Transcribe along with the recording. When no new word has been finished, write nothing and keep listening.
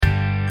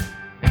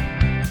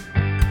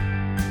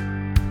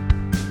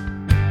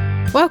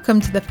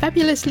Welcome to the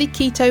Fabulously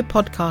Keto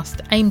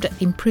podcast, aimed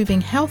at improving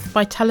health,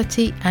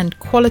 vitality and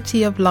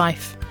quality of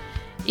life.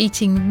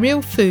 Eating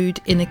real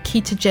food in a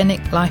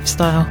ketogenic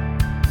lifestyle.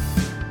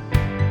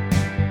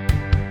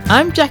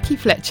 I'm Jackie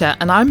Fletcher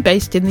and I'm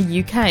based in the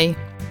UK.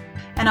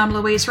 And I'm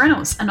Louise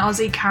Reynolds, an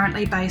Aussie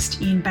currently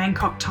based in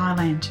Bangkok,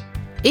 Thailand.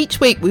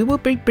 Each week we will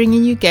be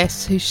bringing you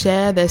guests who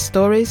share their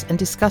stories and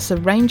discuss a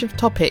range of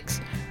topics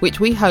which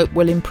we hope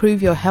will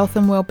improve your health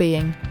and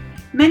well-being.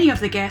 Many of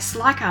the guests,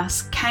 like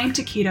us, came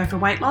to keto for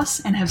weight loss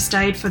and have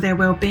stayed for their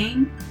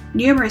well-being,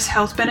 numerous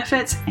health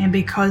benefits, and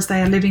because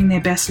they are living their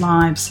best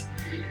lives.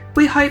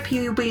 We hope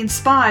you'll be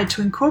inspired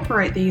to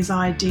incorporate these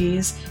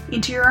ideas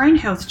into your own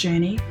health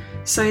journey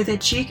so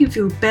that you can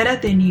feel better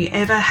than you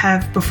ever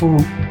have before.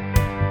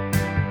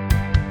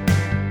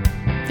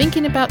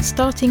 Thinking about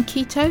starting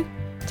keto?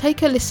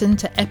 Take a listen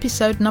to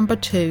episode number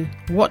 2,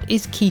 What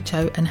is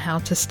Keto and How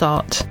to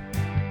Start.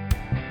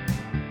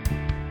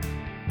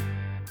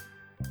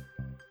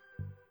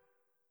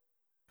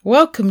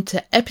 Welcome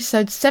to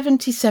episode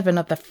 77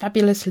 of the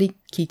Fabulously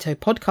Keto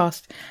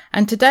podcast,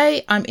 and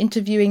today I'm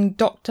interviewing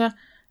Dr.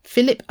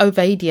 Philip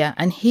Ovadia,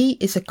 and he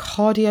is a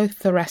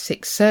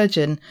cardiothoracic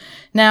surgeon.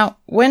 Now,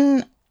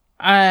 when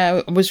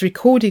I was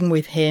recording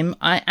with him,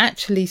 I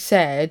actually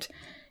said,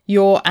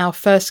 "You're our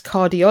first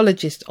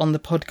cardiologist on the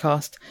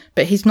podcast,"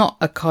 but he's not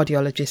a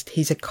cardiologist,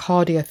 he's a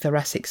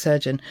cardiothoracic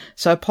surgeon.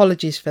 So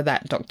apologies for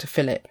that, Dr.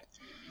 Philip.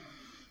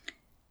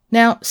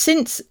 Now,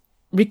 since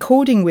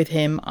recording with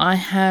him, I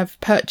have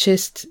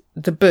purchased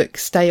the book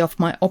Stay Off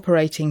My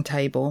Operating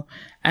Table,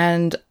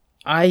 and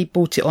I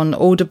bought it on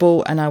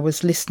Audible and I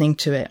was listening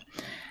to it.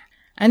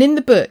 And in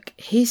the book,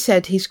 he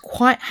said he's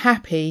quite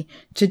happy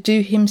to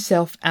do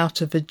himself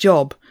out of a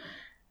job.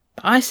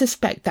 But I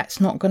suspect that's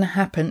not going to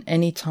happen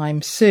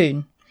anytime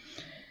soon.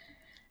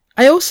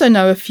 I also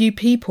know a few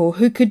people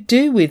who could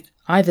do with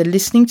either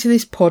listening to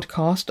this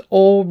podcast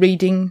or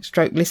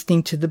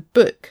listening to the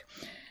book.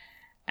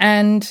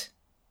 And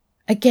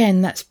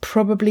again, that's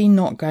probably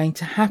not going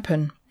to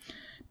happen.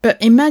 But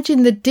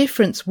imagine the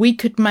difference we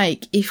could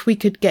make if we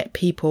could get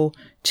people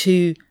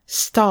to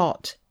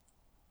start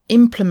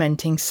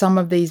implementing some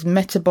of these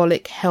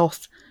metabolic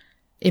health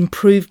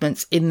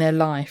improvements in their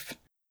life.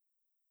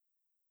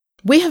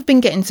 We have been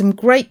getting some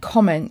great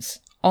comments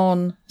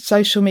on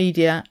social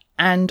media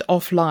and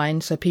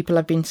offline, so people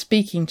have been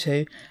speaking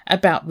to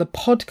about the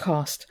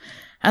podcast.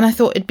 And I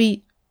thought it'd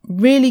be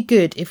really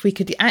good if we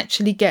could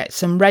actually get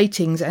some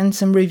ratings and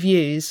some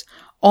reviews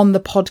on the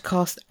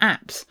podcast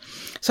apps.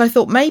 So I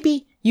thought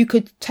maybe you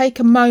could take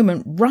a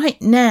moment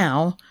right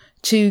now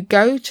to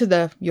go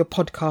to your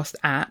podcast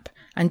app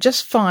and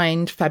just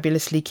find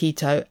Fabulously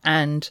Keto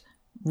and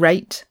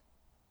rate.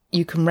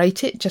 You can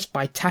rate it just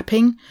by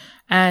tapping.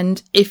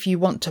 And if you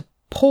want to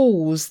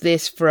pause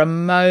this for a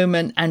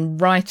moment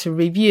and write a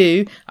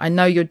review, I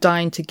know you're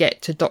dying to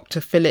get to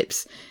Dr.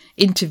 Philip's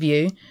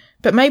interview,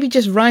 but maybe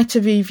just write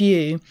a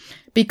review,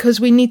 because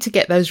we need to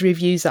get those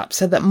reviews up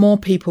so that more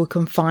people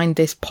can find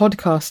this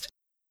podcast.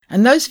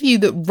 And those of you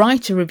that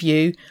write a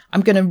review,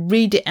 I'm going to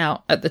read it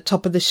out at the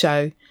top of the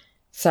show.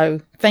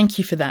 So thank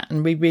you for that,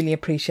 and we really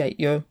appreciate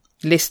your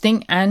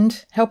listening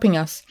and helping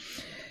us.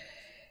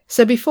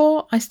 So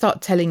before I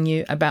start telling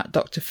you about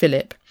Dr.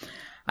 Philip,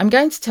 I'm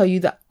going to tell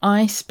you that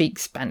I speak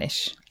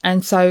Spanish.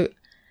 And so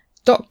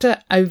Dr.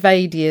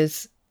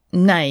 Ovadia's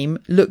name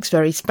looks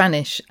very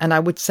Spanish, and I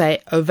would say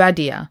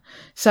Ovadia.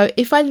 So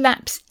if I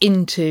lapse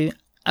into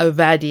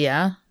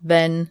Ovadia,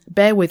 then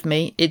bear with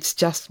me. It's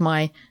just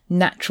my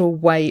natural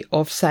way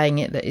of saying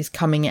it that is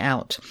coming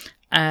out.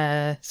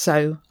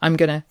 So I'm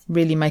going to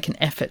really make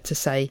an effort to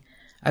say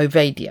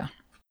Ovadia.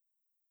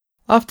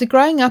 After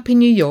growing up in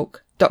New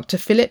York, Dr.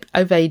 Philip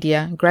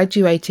Ovadia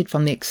graduated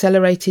from the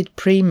Accelerated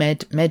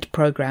Pre-Med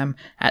program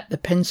at the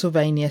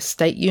Pennsylvania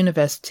State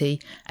University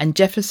and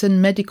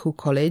Jefferson Medical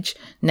College,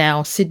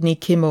 now Sidney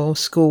Kimmel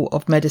School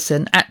of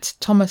Medicine at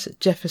Thomas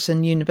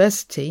Jefferson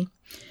University.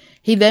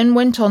 He then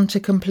went on to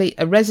complete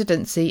a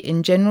residency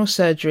in general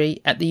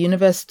surgery at the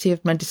University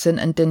of Medicine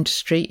and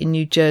Dentistry in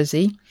New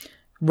Jersey,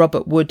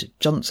 Robert Wood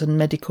Johnson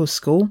Medical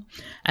School,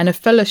 and a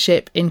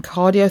fellowship in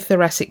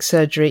cardiothoracic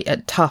surgery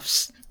at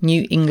Tufts,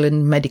 New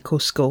England Medical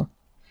School.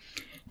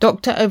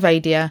 Dr.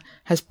 Ovadia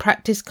has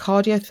practiced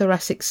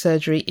cardiothoracic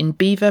surgery in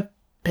Beaver,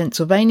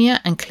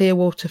 Pennsylvania and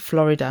Clearwater,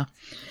 Florida.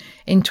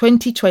 In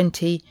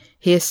 2020,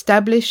 he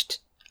established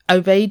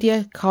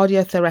Ovadia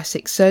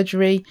Cardiothoracic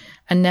Surgery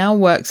and now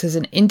works as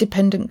an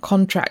independent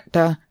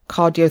contractor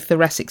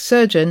cardiothoracic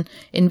surgeon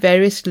in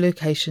various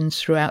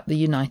locations throughout the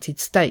United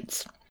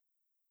States.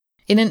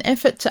 In an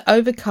effort to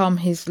overcome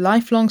his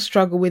lifelong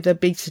struggle with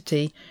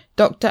obesity,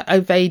 Dr.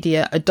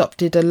 Ovadia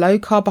adopted a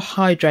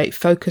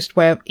low-carbohydrate-focused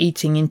way of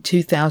eating in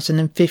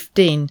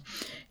 2015.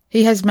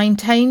 He has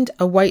maintained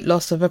a weight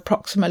loss of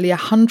approximately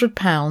 100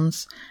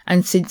 pounds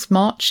and since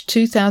March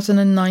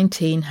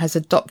 2019 has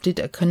adopted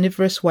a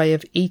carnivorous way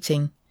of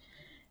eating.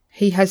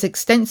 He has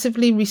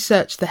extensively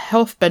researched the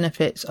health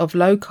benefits of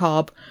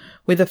low-carb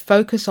with a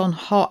focus on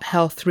heart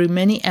health through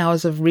many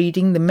hours of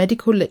reading the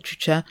medical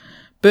literature,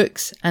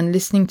 books, and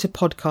listening to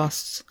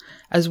podcasts,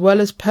 as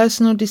well as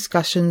personal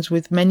discussions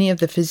with many of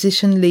the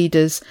physician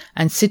leaders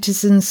and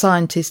citizen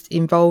scientists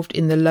involved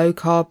in the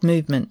low-carb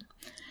movement.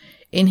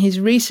 In his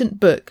recent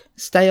book,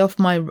 Stay Off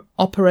My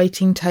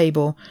Operating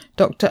Table,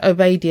 Dr.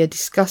 Ovadia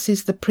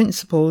discusses the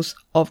principles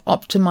of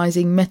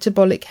optimizing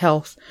metabolic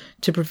health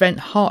to prevent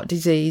heart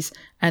disease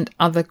and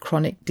other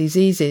chronic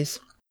diseases.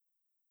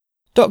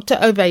 Dr.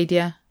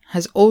 Ovadia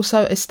has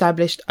also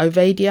established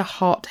Ovadia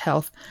Heart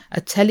Health,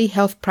 a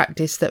telehealth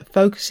practice that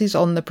focuses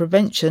on the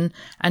prevention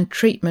and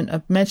treatment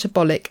of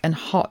metabolic and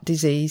heart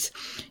disease,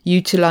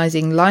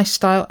 utilizing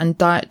lifestyle and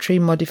dietary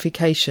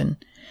modification.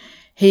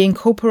 He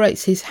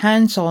incorporates his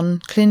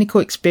hands-on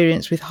clinical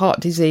experience with heart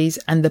disease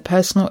and the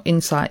personal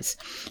insights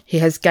he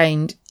has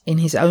gained in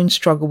his own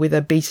struggle with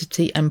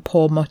obesity and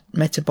poor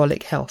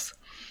metabolic health.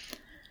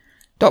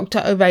 Dr.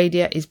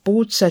 Ovadia is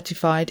board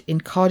certified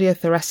in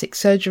cardiothoracic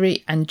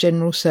surgery and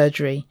general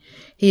surgery.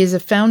 He is a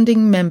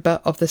founding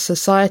member of the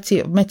Society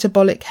of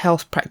Metabolic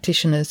Health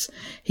Practitioners.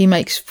 He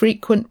makes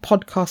frequent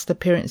podcast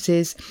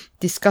appearances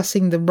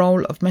discussing the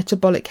role of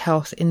metabolic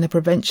health in the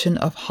prevention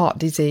of heart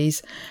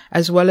disease,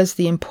 as well as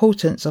the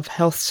importance of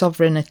health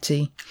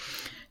sovereignty.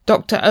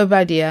 Dr.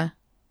 Ovadia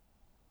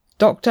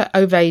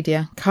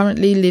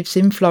currently lives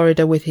in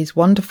Florida with his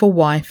wonderful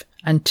wife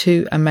and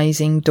 2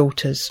 amazing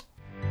daughters.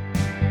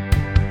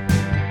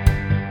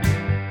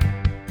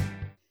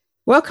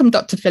 Welcome,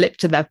 Dr. Philip,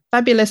 to the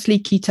Fabulously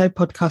Keto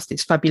podcast.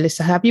 It's fabulous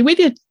to have you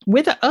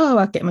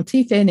I'll get my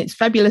teeth in. It's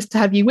fabulous to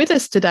have you with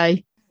us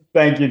today.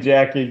 Thank you,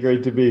 Jackie.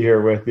 Great to be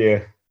here with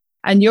you.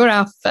 And you're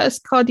our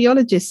first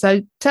cardiologist.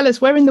 So tell us,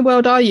 where in the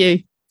world are you?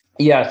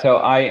 Yeah, so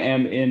I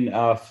am in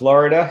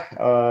Florida,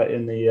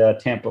 in the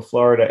Tampa,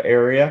 Florida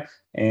area.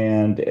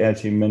 And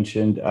as you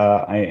mentioned,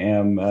 I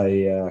am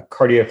a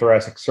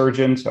cardiothoracic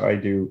surgeon, so I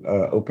do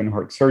open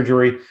heart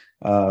surgery.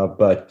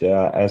 But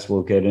as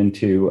we'll get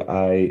into,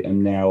 I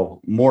am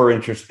now more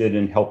interested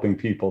in helping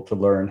people to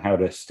learn how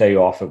to stay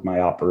off of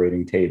my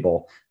operating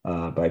table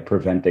by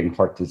preventing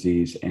heart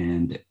disease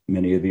and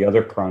many of the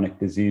other chronic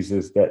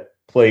diseases that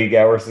plague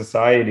our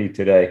society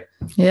today.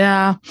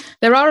 Yeah,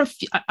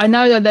 I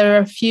know that there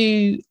are a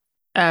few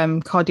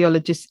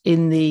cardiologists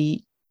in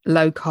the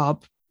low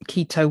carb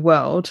keto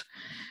world,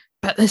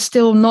 but there's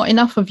still not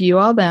enough of you,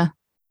 are there?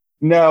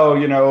 No,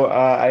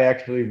 I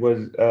actually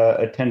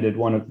attended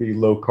one of the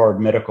low carb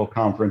medical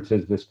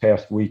conferences this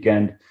past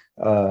weekend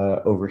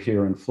over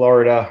here in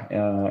Florida.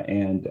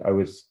 And I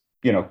was,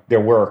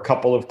 there were a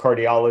couple of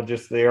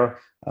cardiologists there,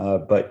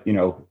 but,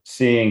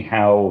 seeing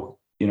how,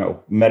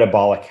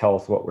 metabolic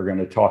health, what we're going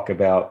to talk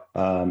about,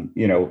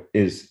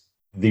 is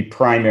the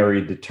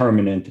primary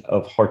determinant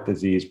of heart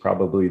disease,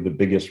 probably the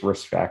biggest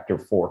risk factor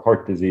for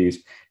heart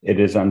disease.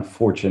 It is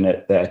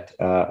unfortunate that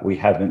we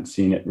haven't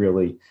seen it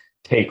really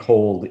take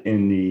hold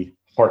in the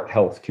heart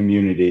health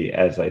community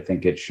as I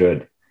think it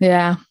should.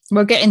 Yeah,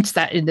 we'll get into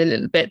that in a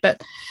little bit.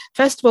 But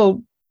first of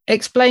all,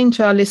 explain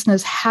to our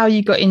listeners how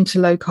you got into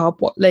low carb,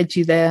 what led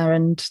you there,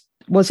 and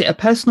was it a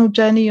personal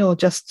journey or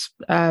just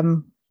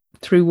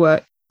through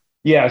work?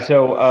 Yeah,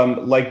 so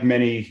like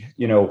many,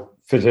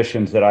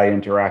 physicians that I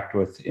interact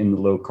with in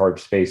the low carb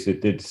space,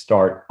 it did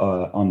start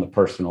on the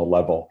personal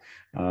level.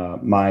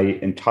 My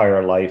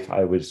entire life,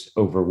 I was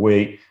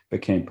overweight,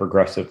 became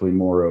progressively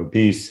more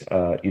obese,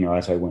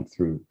 as I went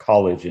through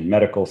college and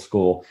medical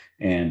school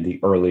and the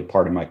early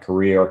part of my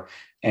career.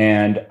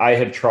 And I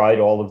had tried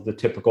all of the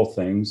typical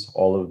things,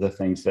 all of the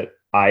things that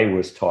I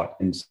was taught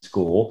in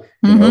school,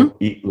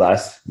 eat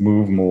less,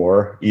 move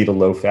more, eat a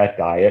low fat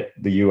diet,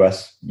 the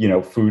US,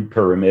 food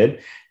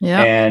pyramid.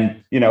 Yeah.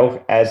 And,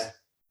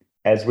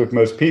 as with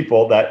most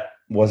people, that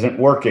wasn't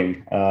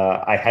working.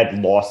 I had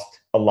lost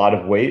a lot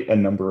of weight a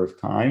number of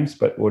times,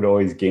 but would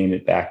always gain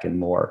it back and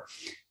more.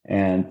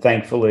 And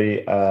thankfully,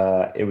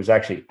 it was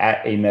actually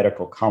at a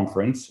medical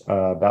conference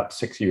about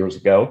 6 years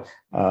ago.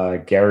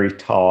 Gary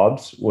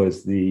Taubes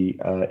was the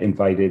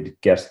invited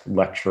guest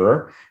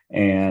lecturer.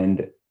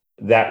 And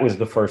that was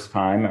the first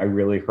time I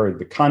really heard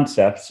the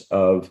concepts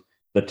of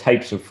the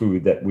types of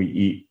food that we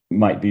eat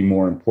might be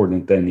more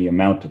important than the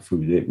amount of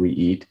food that we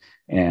eat.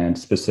 And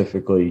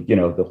specifically,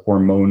 the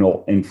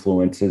hormonal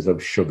influences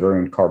of sugar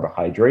and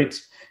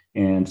carbohydrates.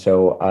 And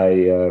so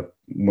I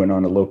went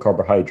on a low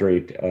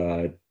carbohydrate,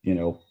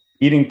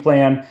 eating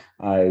plan.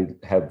 I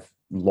have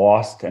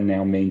lost and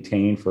now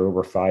maintained for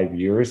over 5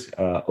 years,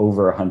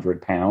 over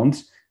 100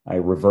 pounds. I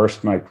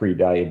reversed my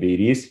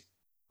pre-diabetes.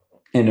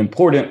 And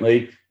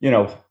importantly,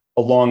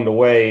 along the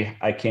way,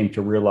 I came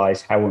to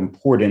realize how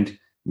important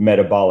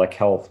metabolic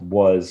health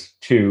was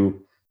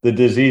to the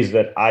disease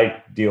that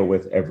I deal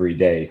with every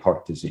day,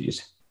 heart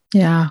disease.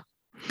 Yeah.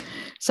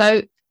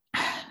 So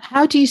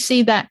how do you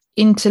see that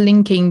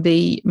interlinking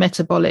the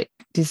metabolic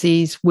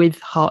disease with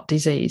heart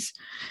disease?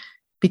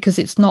 Because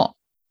it's not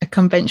a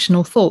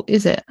conventional thought,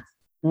 is it?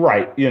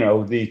 Right.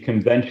 The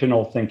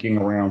conventional thinking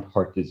around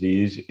heart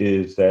disease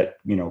is that,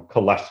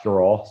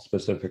 cholesterol,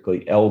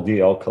 specifically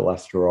LDL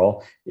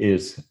cholesterol,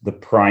 is the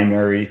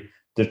primary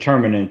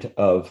determinant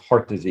of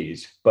heart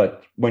disease.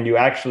 But when you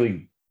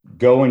actually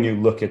go and you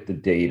look at the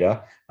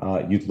data,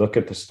 you look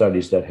at the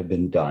studies that have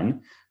been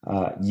done,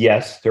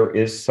 yes, there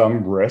is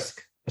some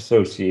risk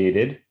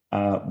associated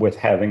with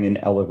having an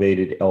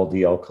elevated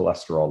LDL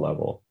cholesterol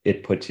level.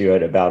 It puts you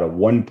at about a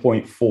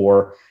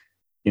 1.4,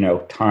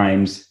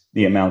 times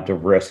the amount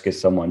of risk as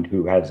someone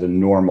who has a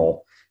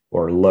normal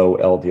or low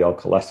LDL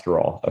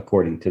cholesterol,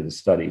 according to the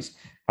studies.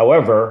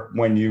 However,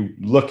 when you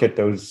look at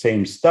those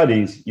same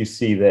studies, you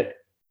see that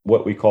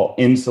what we call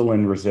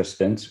insulin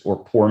resistance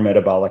or poor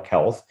metabolic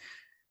health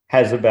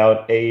has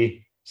about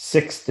a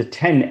 6 to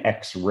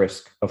 10x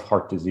risk of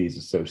heart disease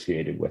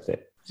associated with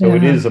it. So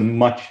It is a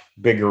much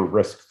bigger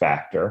risk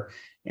factor.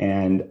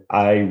 And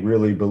I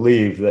really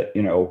believe that,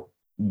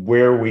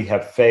 where we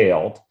have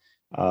failed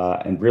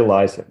and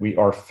realize that we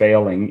are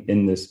failing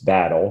in this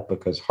battle,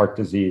 because heart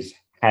disease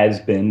has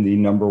been the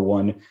number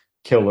one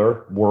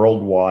killer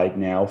worldwide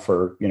now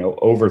for,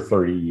 over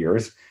 30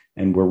 years.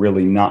 And we're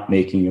really not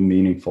making a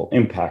meaningful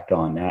impact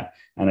on that.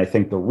 And I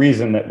think the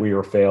reason that we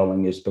are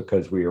failing is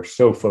because we are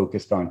so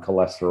focused on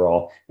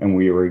cholesterol and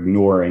we are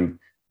ignoring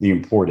the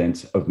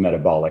importance of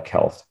metabolic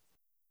health.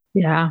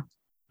 Yeah.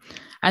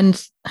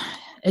 And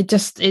it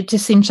just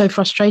seems so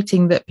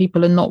frustrating that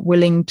people are not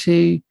willing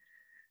to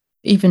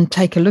even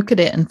take a look at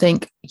it and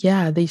think,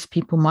 yeah, these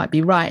people might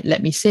be right.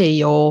 Let me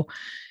see. Or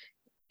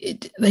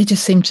they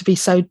just seem to be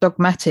so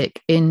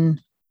dogmatic in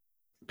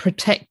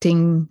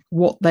protecting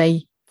what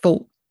they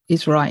thought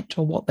is right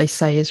or what they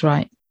say is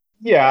right.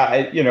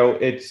 Yeah,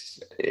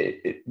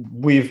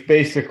 we've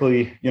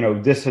basically,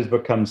 this has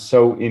become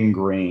so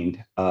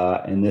ingrained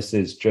and this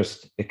is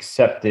just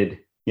accepted,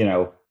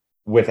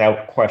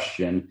 without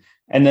question.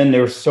 And then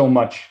there's so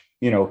much,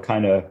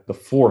 kind of the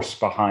force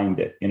behind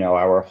it,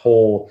 our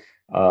whole,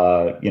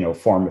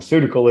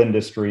 pharmaceutical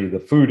industry, the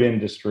food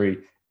industry,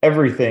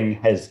 everything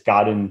has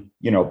gotten,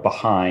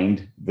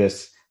 behind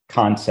this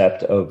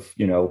concept of,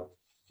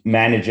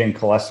 managing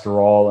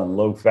cholesterol and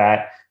low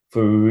fat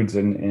foods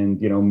and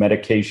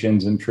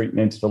medications and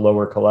treatments to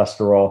lower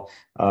cholesterol,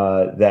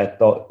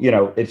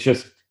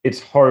 it's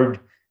hard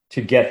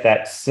to get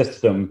that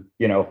system,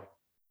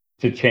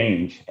 to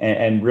change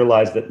and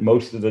realize that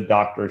most of the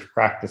doctors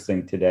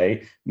practicing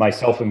today,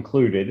 myself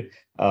included,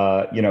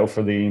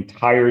 for the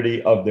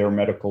entirety of their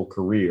medical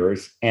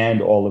careers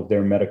and all of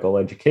their medical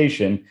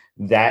education,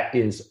 that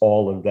is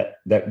all of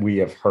that we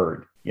have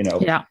heard,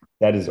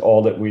 that is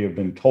all that we have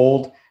been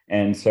told.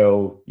 And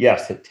so,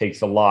 yes, it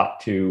takes a lot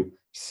to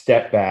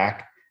step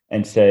back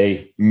and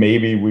say,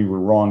 maybe we were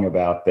wrong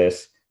about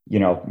this.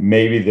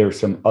 Maybe there's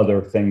some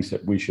other things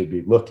that we should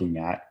be looking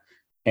at.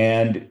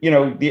 And,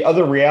 the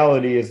other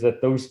reality is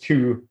that those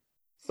two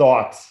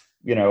thoughts,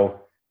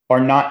 are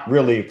not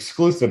really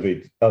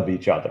exclusive of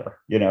each other.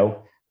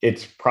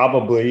 It's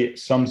probably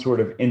some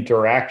sort of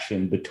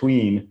interaction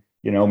between,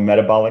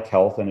 metabolic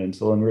health and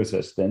insulin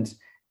resistance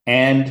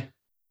and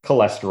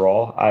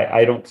cholesterol.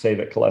 I don't say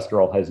that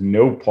cholesterol has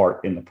no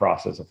part in the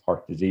process of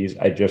heart disease.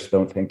 I just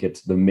don't think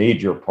it's the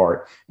major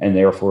part, and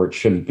therefore it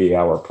shouldn't be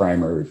our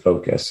primary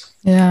focus.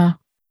 Yeah.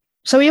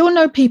 So we all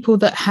know people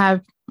that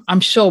have,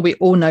 I'm sure we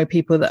all know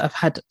people that have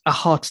had a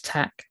heart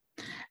attack,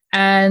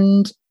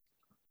 and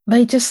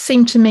they just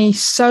seem to me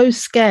so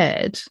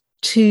scared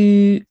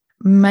to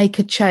make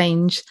a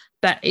change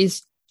that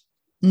is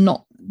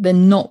not, they're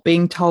not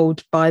being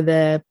told by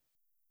their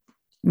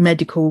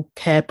medical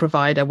care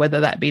provider, whether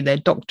that be their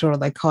doctor or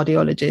their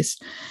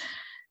cardiologist.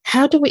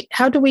 How do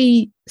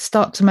we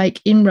start to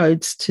make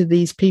inroads to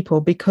these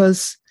people?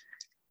 Because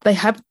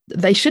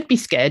they should be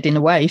scared in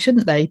a way,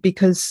 shouldn't they?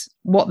 Because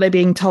what they're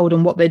being told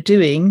and what they're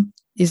doing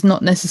is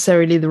not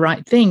necessarily the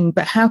right thing.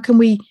 But how can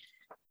we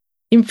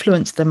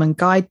influence them and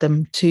guide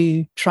them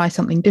to try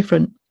something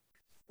different?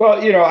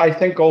 Well, I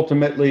think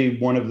ultimately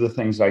one of the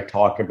things I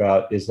talk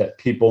about is that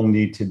people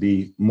need to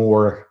be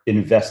more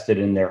invested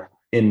in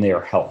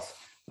their health.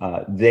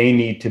 They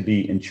need to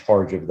be in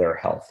charge of their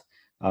health.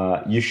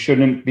 You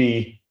shouldn't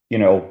be,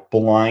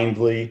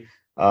 blindly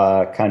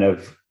outsourcing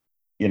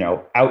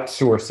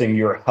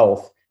your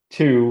health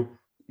to,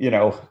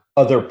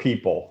 other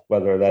people,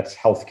 whether that's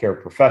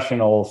healthcare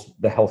professionals,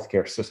 the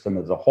healthcare system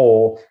as a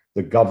whole,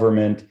 the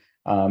government.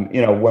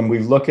 When we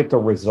look at the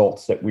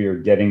results that we are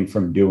getting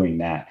from doing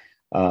that,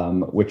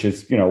 which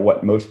is,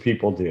 what most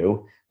people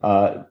do,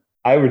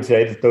 I would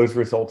say that those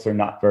results are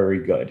not very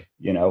good.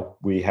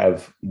 We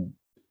have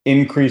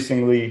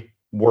increasingly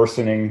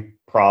worsening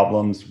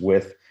problems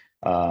with,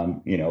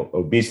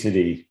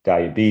 obesity,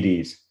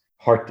 diabetes,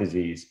 heart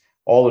disease.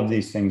 All of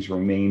these things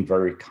remain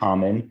very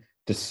common,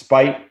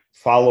 despite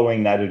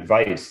following that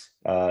advice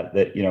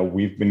that,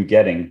 we've been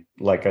getting,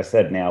 like I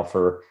said, now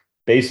for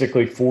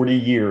basically 40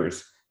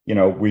 years.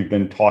 We've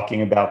been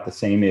talking about the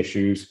same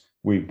issues.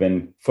 We've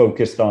been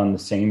focused on the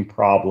same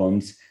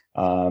problems,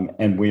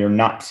 and we are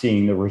not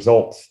seeing the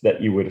results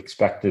that you would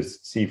expect to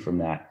see from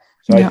that.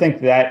 So yeah. I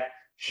think that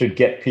should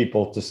get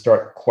people to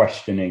start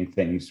questioning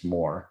things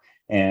more.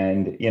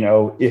 And,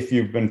 if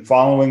you've been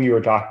following your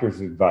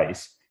doctor's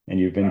advice and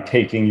you've been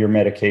taking your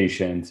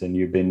medications and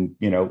you've been,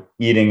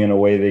 eating in a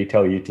way they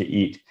tell you to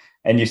eat,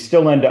 and you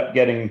still end up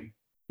getting,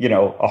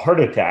 a heart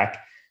attack,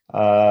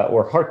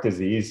 or heart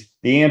disease,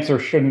 the answer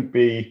shouldn't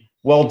be,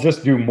 well,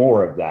 just do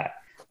more of that.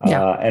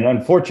 Yeah. And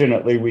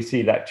unfortunately, we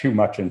see that too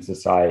much in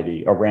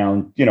society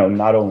around,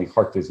 not only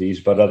heart disease,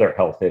 but other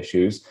health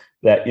issues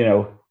that,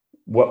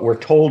 what we're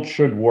told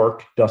should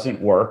work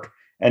doesn't work.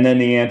 And then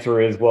the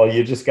answer is, well,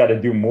 you just got to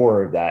do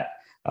more of that.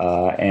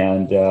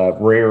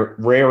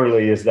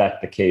 Rarely is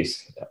that the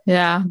case.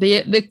 Yeah.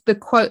 The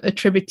quote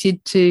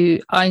attributed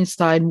to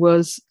Einstein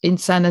was,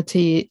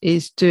 insanity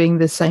is doing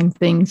the same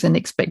things and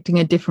expecting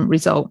a different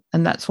result.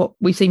 And that's what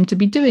we seem to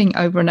be doing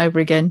over and over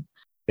again.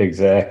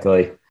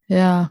 Exactly.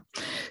 Yeah.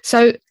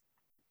 So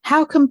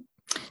how can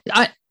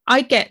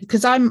I get,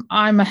 because I'm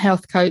a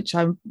health coach,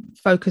 I'm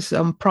focused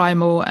on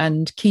primal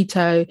and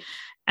keto,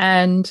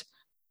 and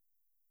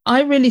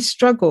I really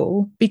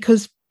struggle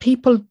because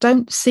people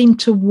don't seem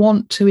to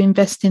want to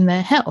invest in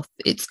their health.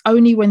 It's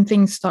only when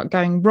things start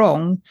going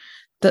wrong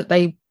that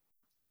they're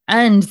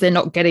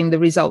not getting the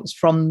results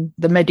from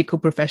the medical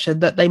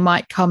profession that they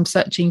might come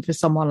searching for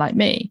someone like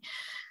me.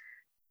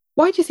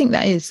 Why do you think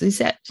that is? Is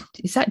that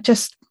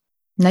just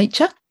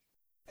nature?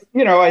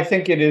 I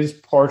think it is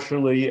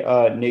partially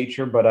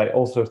nature, but I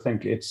also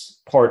think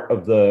it's part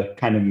of the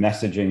kind of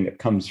messaging that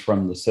comes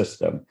from the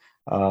system.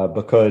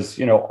 Because,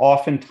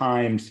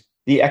 oftentimes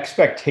the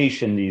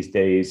expectation these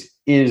days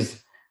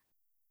is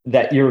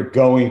that you're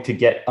going to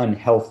get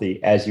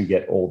unhealthy as you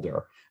get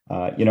older.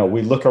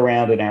 We look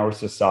around in our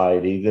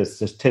society, the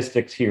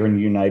statistics here in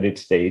the United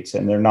States,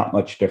 and they're not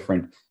much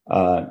different,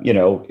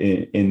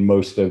 in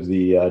most of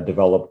the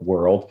developed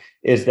world,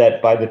 is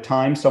that by the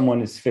time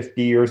someone is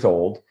 50 years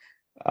old,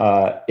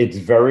 it's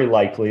very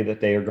likely that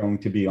they are going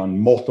to be on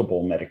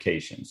multiple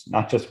medications,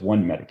 not just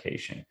one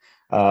medication.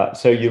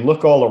 So you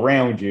look all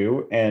around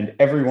you and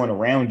everyone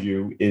around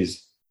you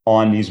is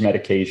on these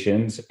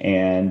medications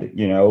and,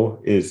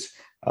 is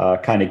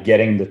kind of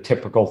getting the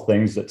typical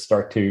things that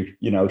start to,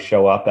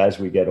 show up as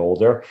we get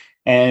older.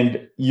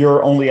 And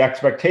your only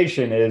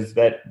expectation is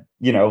that,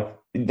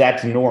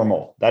 that's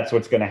normal. That's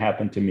what's going to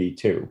happen to me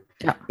too.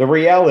 Yeah. The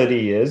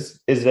reality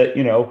is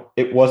that,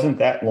 it wasn't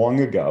that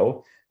long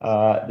ago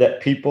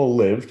that people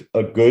lived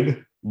a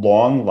good,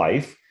 long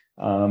life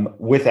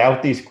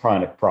without these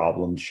chronic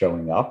problems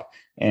showing up.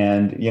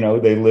 And,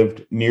 they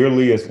lived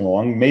nearly as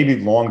long, maybe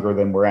longer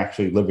than we're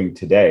actually living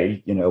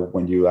today,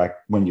 when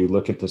you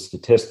look at the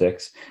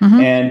statistics.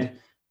 Mm-hmm.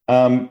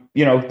 And,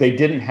 they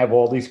didn't have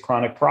all these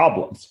chronic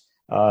problems.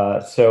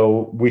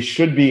 So we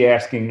should be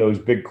asking those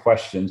big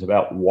questions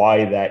about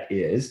why that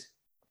is.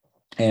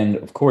 And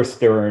of course,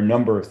 there are a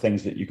number of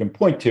things that you can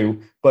point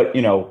to, but,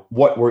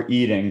 what we're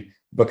eating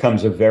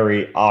becomes a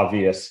very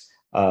obvious,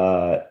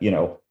 cause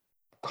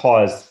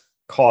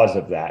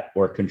of that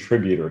or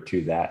contributor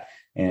to that.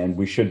 And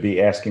we should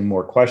be asking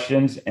more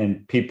questions,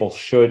 and people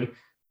should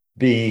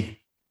be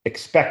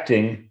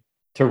expecting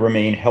to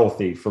remain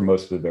healthy for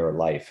most of their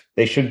life.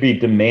 They should be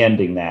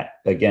demanding that,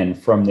 again,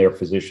 from their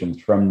physicians,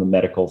 from the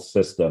medical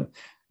system.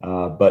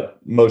 But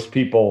most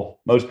people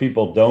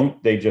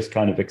don't. They just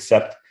kind of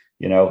accept,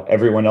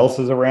 everyone else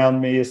is around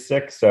me is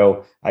sick,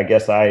 so I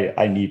guess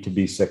I need to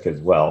be sick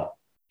as well.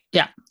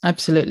 Yeah,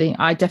 absolutely.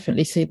 I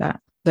definitely see that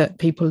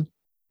people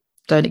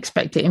don't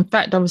expect it. In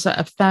fact, I was at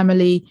a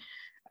family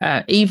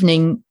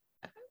evening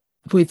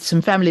with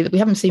some family that we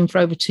haven't seen for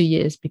over 2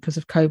 years because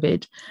of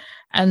COVID.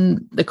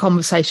 And the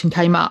conversation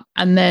came up.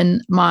 And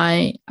then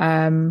my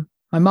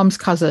mum's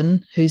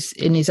cousin, who's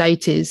in his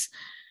 80s,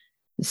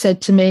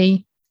 said to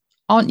me,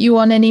 "Aren't you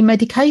on any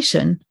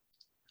medication?"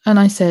 And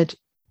I said,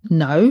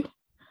 "No."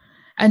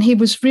 And he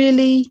was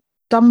really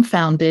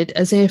dumbfounded,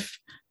 as if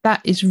that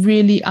is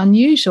really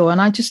unusual.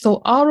 And I just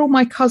thought, are all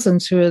my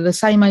cousins who are the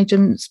same age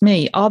as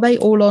me, are they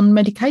all on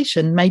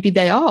medication? Maybe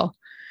they are.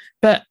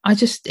 But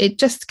it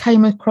just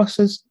came across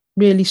as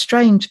really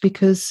strange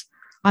because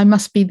I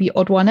must be the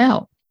odd one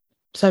out.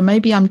 So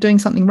maybe I'm doing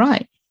something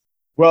right.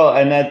 Well,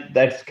 and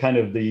that's kind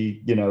of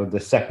the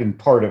second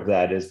part of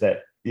that is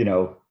that,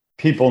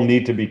 people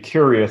need to be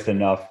curious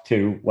enough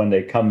to, when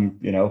they come,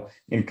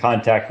 in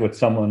contact with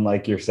someone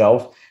like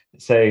yourself,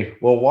 say,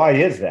 well, why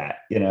is that?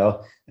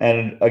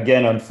 And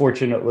again,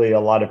 unfortunately, a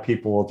lot of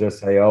people will just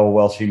say, oh,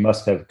 well, she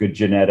must have good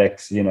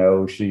genetics.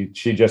 She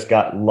just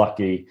got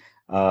lucky.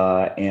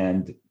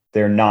 And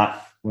they're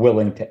not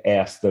willing to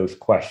ask those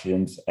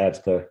questions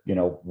as to,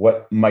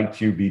 what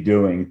might you be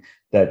doing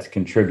that's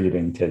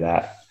contributing to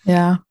that?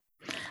 Yeah.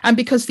 And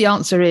because the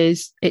answer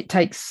is it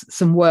takes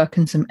some work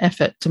and some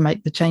effort to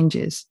make the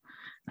changes.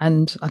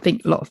 And I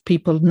think a lot of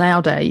people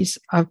nowadays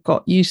have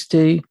got used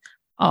to,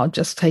 I'll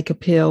just take a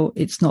pill.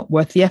 It's not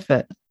worth the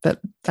effort. But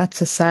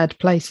that's a sad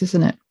place,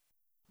 isn't it?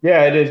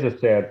 Yeah, it is a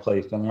sad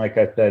place. And like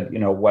I said,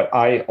 what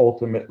I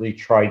ultimately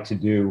try to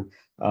do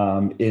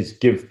is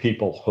give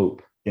people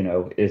hope,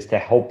 is to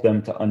help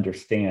them to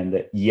understand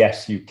that,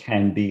 yes, you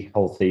can be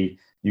healthy,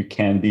 you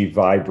can be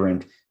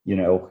vibrant,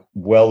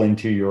 well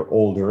into your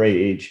older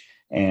age,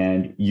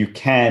 and you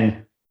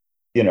can,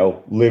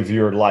 live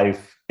your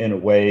life in a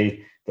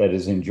way that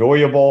is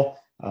enjoyable.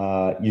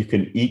 You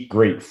can eat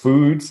great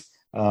foods.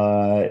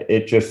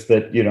 It just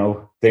that,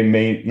 they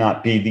may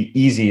not be the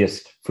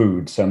easiest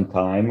food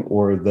sometime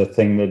or the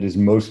thing that is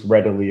most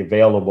readily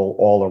available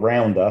all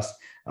around us,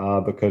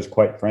 because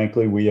quite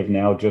frankly, we have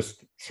now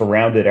just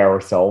surrounded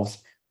ourselves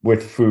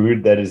with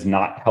food that is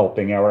not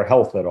helping our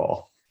health at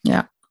all.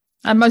 Yeah.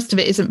 And most of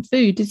it isn't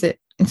food, is it?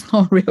 It's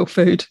not real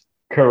food.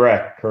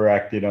 Correct.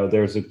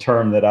 There's a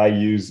term that I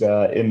use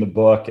in the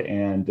book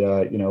and,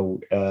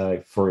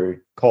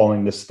 for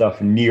calling this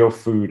stuff near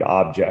food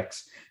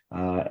objects.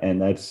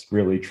 And that's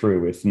really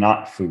true. It's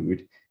not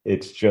food.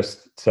 It's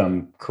just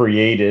some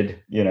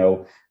created,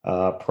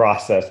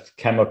 processed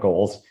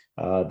chemicals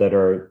that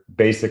are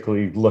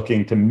basically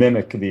looking to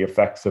mimic the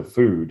effects of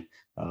food.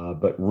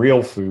 But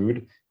real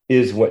food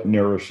is what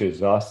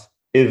nourishes us,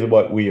 is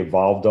what we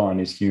evolved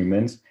on as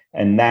humans.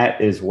 And that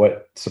is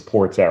what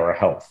supports our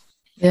health.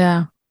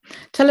 Yeah.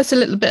 Tell us a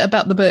little bit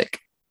about the book.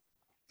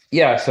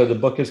 Yeah. So the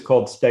book is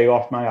called Stay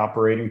Off My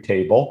Operating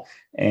Table.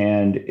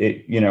 And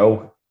it,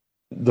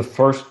 the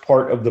first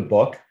part of the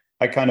book,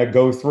 I kind of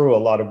go through a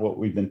lot of what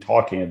we've been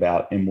talking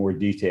about in more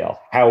detail,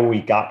 how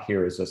we got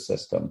here as a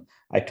system.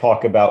 I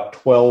talk about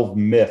 12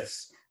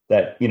 myths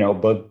that,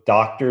 both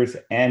doctors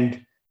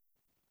and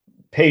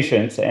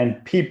patients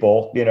and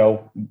people,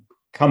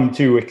 come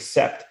to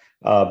accept,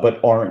 but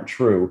aren't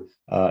true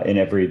in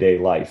everyday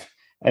life.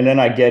 And then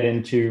I get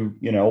into,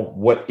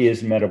 what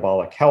is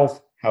metabolic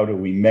health? How do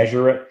we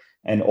measure it?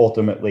 And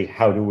ultimately,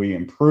 how do we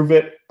improve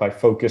it by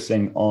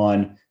focusing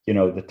on,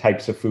 the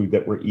types of food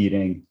that we're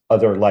eating,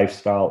 other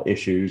lifestyle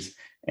issues.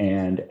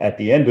 And at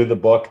the end of the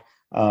book,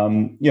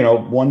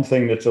 one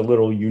thing that's a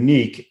little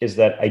unique is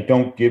that I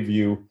don't give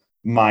you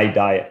my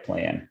diet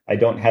plan. I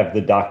don't have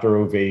the Dr.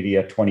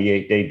 Ovadia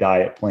 28-day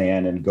diet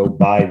plan and go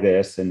buy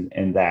this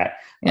and that.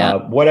 Yeah.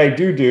 What I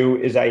do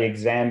is I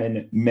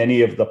examine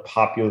many of the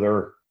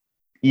popular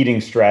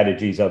eating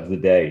strategies of the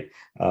day.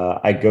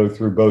 I go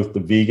through both the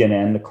vegan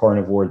and the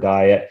carnivore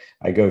diet.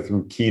 I go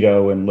through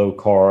keto and low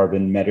carb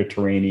and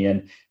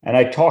Mediterranean. And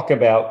I talk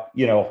about,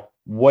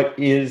 what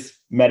is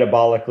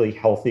metabolically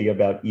healthy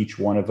about each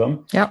one of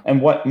them, yep,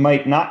 and what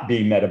might not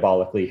be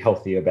metabolically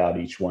healthy about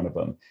each one of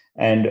them.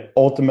 And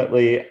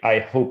ultimately, I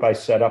hope I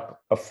set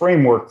up a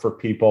framework for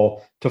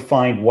people to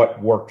find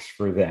what works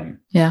for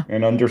them. Yeah.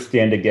 And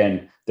understand,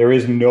 again, there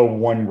is no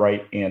one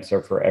right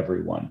answer for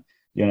everyone,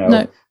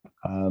 No.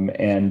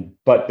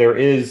 But there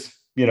is,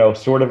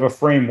 sort of a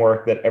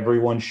framework that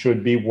everyone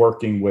should be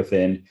working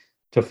within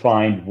to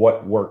find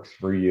what works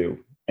for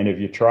you. And if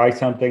you try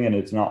something and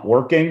it's not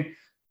working,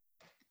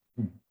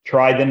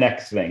 try the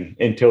next thing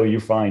until you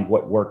find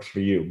what works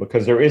for you,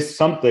 because there is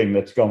something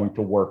that's going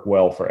to work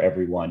well for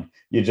everyone.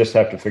 You just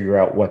have to figure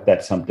out what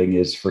that something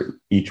is for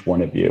each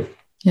one of you.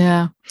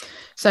 Yeah.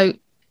 So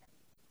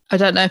I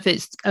don't know if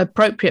it's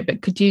appropriate,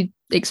 but could you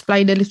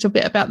explain a little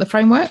bit about the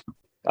framework?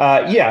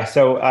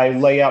 So I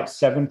lay out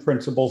 7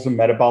 principles of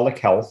metabolic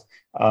health.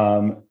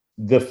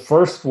 The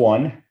first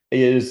one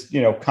is,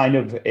 kind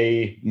of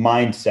a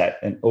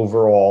mindset, an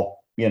overall,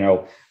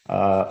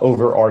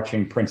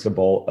 overarching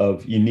principle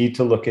of you need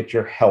to look at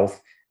your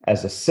health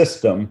as a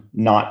system,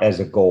 not as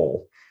a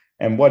goal.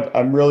 And what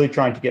I'm really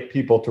trying to get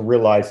people to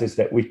realize is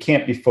that we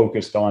can't be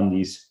focused on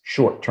these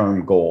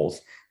short-term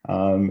goals.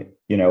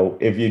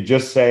 If you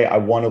just say, I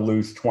want to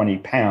lose 20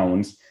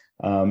 pounds,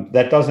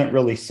 that doesn't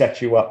really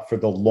set you up for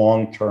the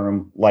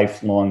long-term,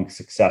 lifelong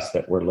success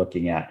that we're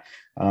looking at.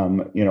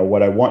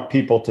 What I want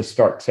people to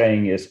start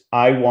saying is,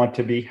 I want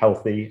to be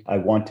healthy. I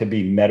want to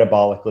be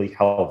metabolically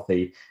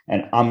healthy,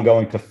 and I'm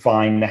going to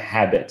find the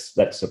habits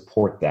that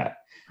support that.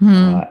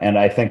 And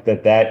I think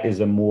that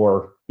is a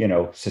more,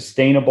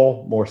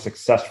 sustainable, more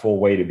successful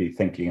way to be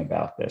thinking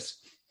about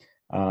this.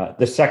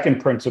 The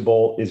second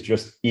principle is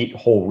just eat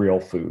whole,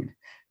 real food.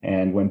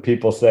 And when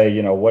people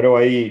say, what do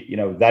I eat?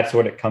 That's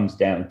what it comes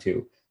down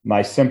to.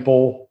 My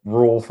simple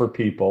rule for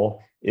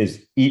people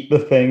is eat the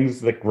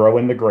things that grow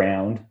in the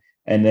ground,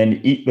 and then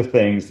eat the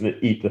things that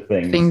eat the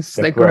things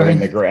that grow in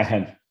the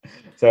ground.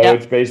 So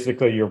It's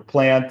basically your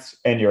plants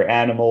and your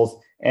animals.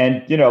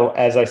 And,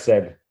 as I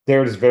said,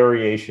 there's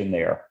variation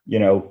there.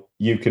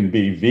 You can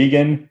be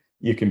vegan,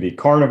 you can be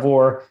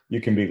carnivore,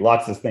 you can be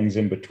lots of things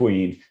in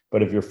between.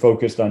 But if you're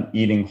focused on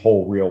eating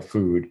whole, real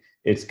food,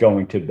 it's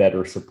going to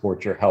better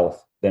support your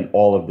health than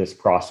all of this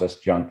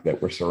processed junk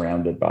that we're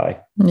surrounded by.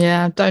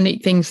 Yeah, don't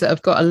eat things that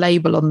have got a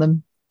label on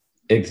them.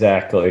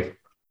 Exactly.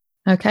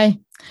 Okay.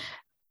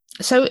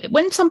 So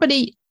when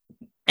somebody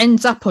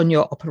ends up on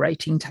your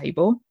operating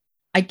table,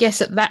 I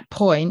guess at that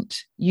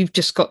point, you've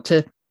just got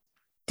to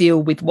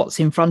deal with what's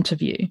in front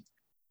of you.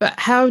 But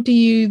how do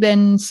you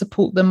then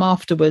support them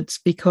afterwards?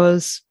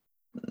 Because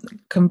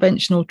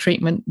conventional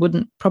treatment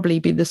wouldn't probably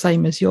be the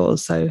same as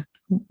yours. So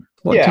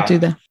what do you do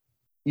there?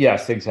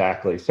 Yes,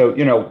 exactly. So,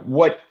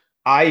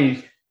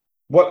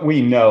 what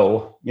we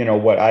know,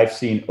 what I've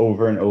seen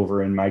over and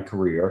over in my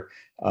career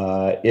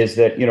is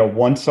that,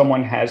 once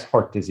someone has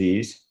heart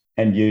disease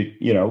and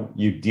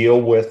you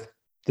deal with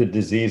the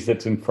disease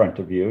that's in front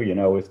of you,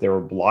 if there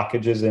are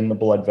blockages in the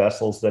blood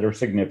vessels that are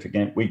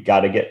significant, we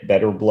got to get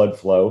better blood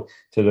flow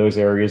to those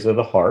areas of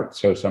the heart.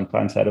 So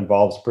sometimes that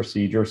involves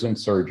procedures and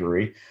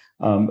surgery.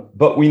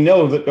 But we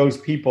know that those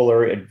people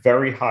are at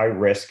very high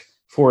risk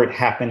for it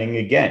happening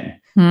again,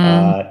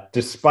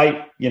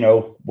 despite,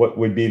 what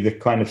would be the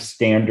kind of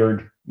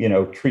standard,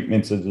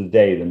 treatments of the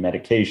day, the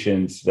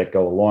medications that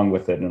go along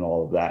with it and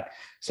all of that.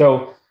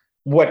 So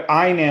what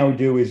I now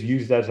do is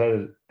use that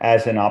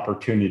as an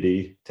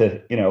opportunity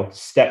to,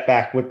 step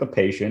back with the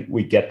patient.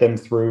 We get them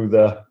through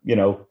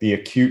the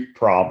acute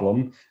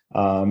problem.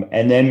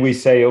 And then we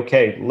say,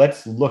 okay,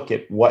 let's look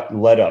at what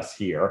led us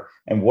here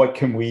and what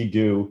can we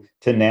do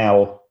to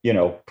now,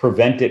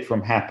 prevent it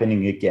from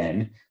happening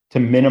again, to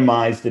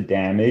minimize the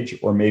damage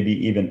or maybe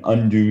even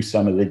undo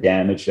some of the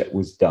damage that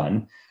was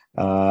done.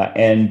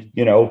 And,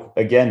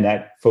 again,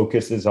 that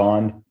focuses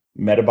on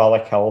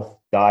metabolic health,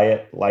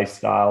 diet,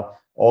 lifestyle.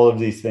 All of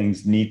these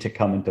things need to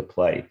come into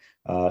play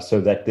so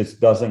that this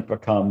doesn't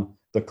become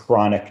the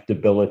chronic,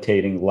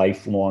 debilitating,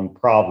 lifelong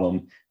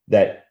problem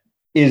that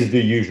is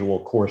the usual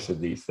course of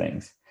these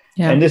things.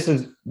 Yeah. And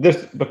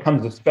this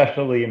becomes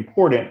especially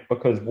important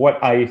because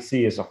what I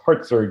see as a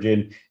heart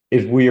surgeon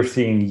is we are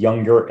seeing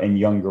younger and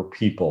younger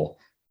people,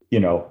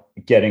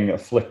 getting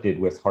afflicted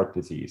with heart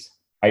disease.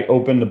 I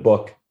open the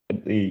book.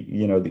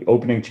 The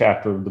opening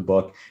chapter of the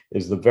book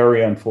is the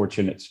very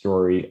unfortunate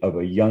story of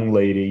a young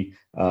lady,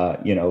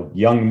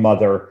 young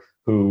mother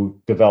who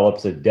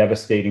develops a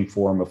devastating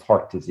form of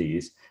heart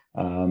disease.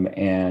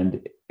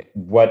 And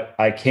what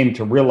I came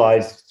to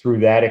realize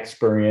through that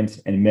experience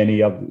and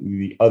many of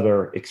the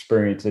other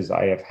experiences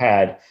I have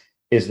had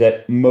is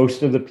that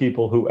most of the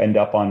people who end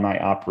up on my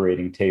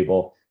operating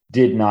table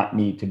did not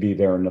need to be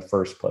there in the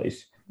first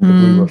place.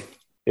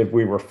 If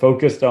we were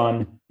focused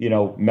on,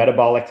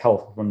 metabolic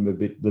health from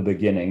the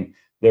beginning,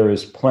 there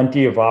is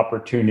plenty of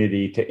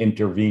opportunity to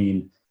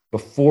intervene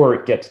before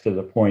it gets to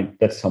the point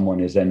that someone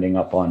is ending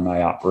up on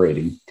my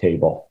operating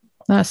table.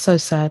 That's so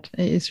sad.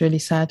 It is really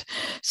sad.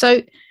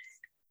 So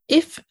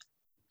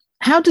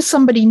how does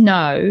somebody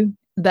know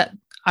that,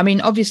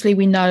 obviously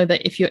we know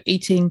that if you're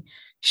eating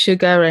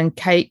sugar and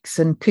cakes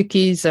and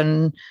cookies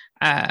and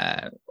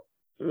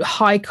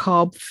high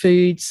carb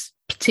foods,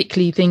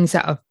 particularly things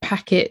out of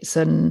packets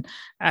and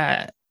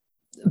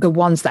the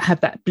ones that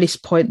have that bliss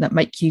point that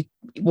make you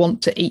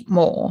want to eat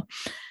more.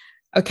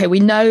 Okay, we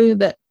know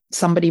that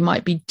somebody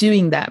might be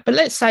doing that, but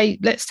let's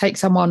take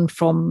someone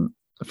from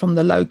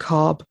the low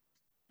carb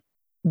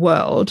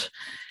world.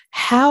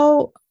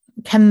 How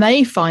can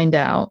they find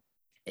out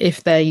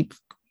if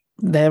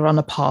they're on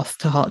a path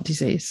to heart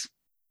disease?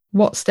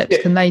 What steps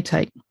can they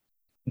take?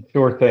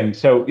 Sure thing.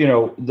 So,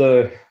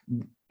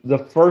 the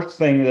first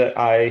thing that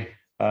I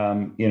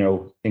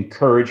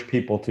encourage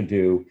people to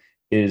do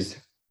is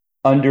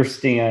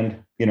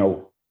understand,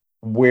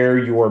 where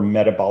your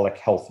metabolic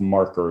health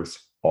markers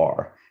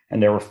are.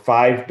 And there are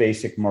 5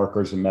 basic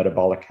markers of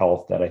metabolic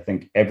health that I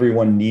think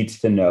everyone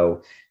needs to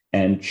know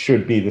and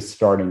should be the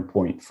starting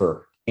point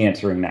for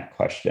answering that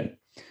question.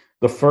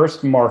 The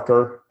first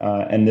marker,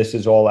 and this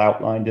is all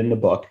outlined in the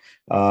book,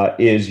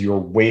 is your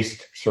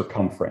waist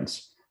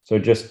circumference. So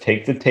just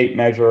take the tape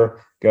measure,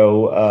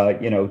 go,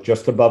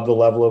 just above the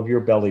level of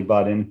your belly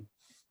button.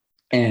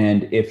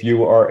 And if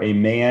you are a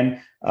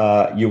man,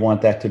 you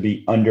want that to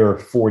be under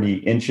 40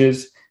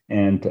 inches.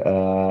 And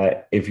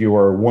if you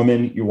are a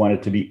woman, you want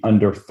it to be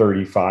under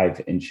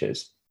 35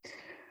 inches.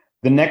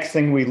 The next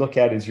thing we look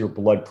at is your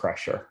blood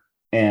pressure.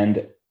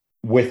 And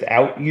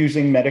without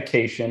using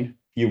medication,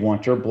 you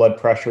want your blood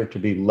pressure to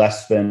be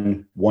less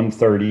than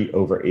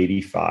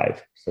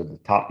 130/85. So the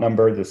top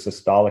number, the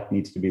systolic,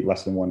 needs to be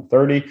less than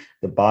 130.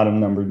 The bottom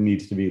number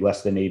needs to be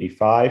less than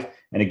 85.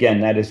 And again,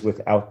 that is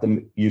without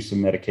the use of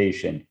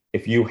medication.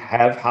 If you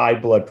have high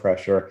blood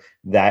pressure,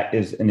 that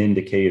is an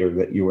indicator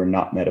that you are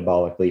not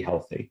metabolically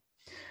healthy.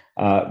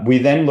 We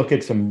then look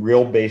at some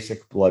real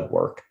basic blood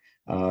work.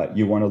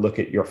 You want to look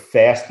at your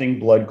fasting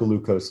blood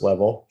glucose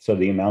level, so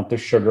the amount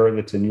of sugar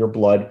that's in your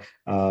blood.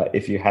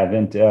 If you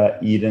haven't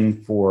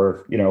eaten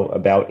for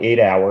about 8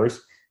 hours,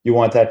 you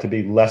want that to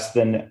be less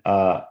than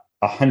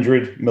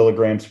 100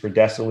 milligrams per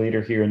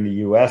deciliter here in the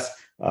U.S.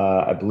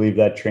 I believe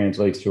that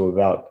translates to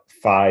about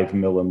 5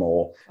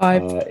 millimole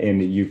in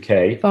the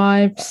UK.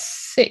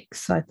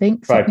 5.6, I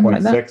think.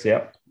 5.6, like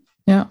yeah.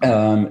 Yeah.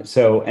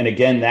 And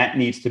again, that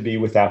needs to be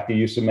without the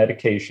use of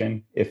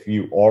medication. If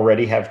you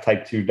already have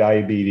type 2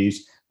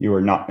 diabetes, you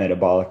are not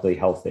metabolically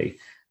healthy.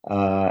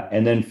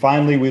 And then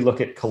finally, we look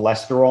at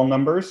cholesterol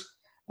numbers.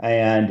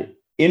 And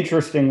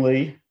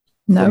interestingly,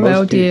 no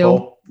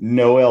LDL.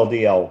 No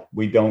LDL.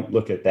 We don't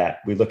look at that.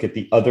 We look at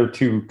the other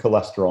 2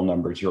 cholesterol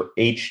numbers, your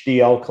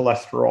HDL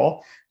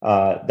cholesterol.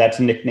 That's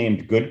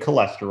nicknamed good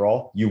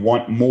cholesterol. You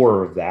want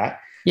more of that.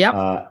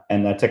 Yeah.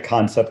 And that's a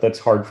concept that's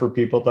hard for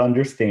people to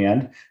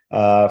understand.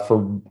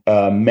 For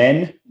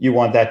men, you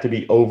want that to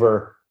be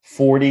over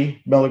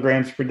 40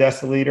 milligrams per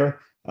deciliter.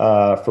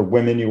 For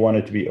women, you want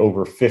it to be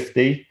over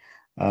 50.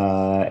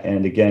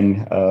 And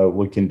again,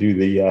 we can do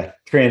the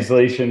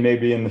translation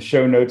maybe in the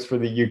show notes for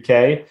the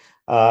UK.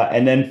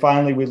 And then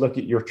finally, we look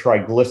at your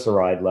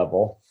triglyceride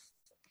level,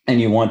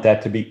 and you want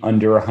that to be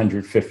under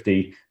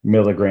 150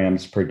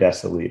 milligrams per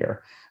deciliter.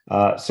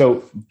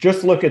 So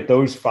just look at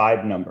those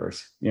 5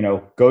 numbers.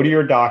 Go to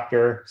your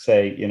doctor,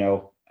 say,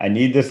 I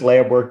need this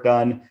lab work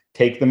done.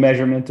 Take the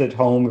measurement at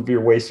home of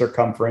your waist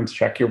circumference,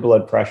 check your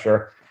blood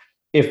pressure.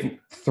 If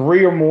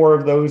 3 or more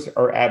of those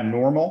are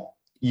abnormal,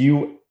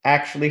 you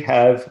actually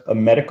have a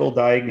medical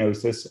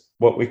diagnosis,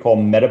 what we call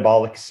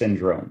metabolic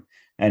syndrome.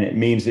 And it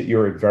means that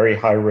you're at very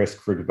high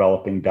risk for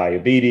developing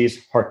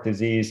diabetes, heart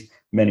disease,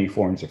 many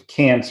forms of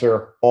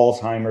cancer,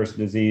 Alzheimer's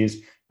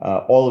disease.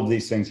 All of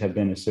these things have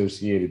been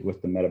associated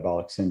with the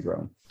metabolic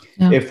syndrome.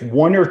 Yeah. If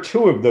 1 or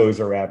 2 of those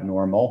are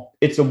abnormal,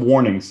 it's a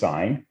warning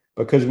sign,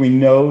 because we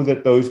know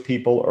that those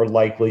people are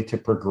likely to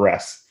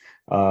progress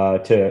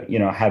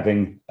to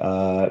having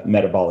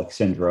metabolic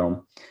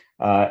syndrome.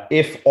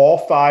 If all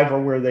 5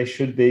 are where they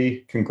should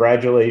be,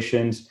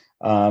 congratulations.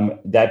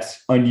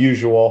 That's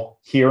unusual.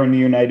 Here in the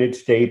United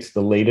States,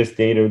 the latest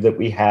data that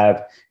we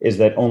have is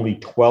that only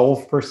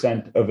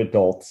 12% of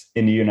adults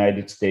in the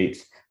United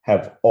States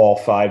have all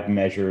 5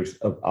 measures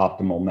of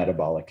optimal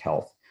metabolic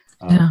health.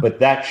 But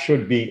that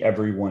should be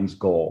everyone's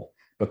goal,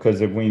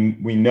 because if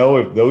we know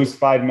if those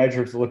 5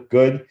 measures look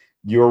good,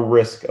 your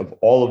risk of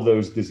all of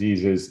those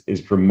diseases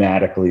is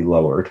dramatically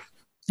lowered.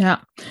 Yeah.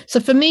 So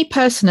for me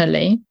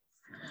personally,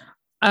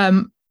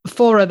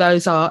 4 of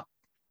those are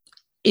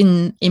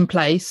in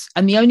place,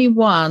 and the only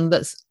one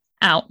that's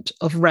out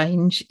of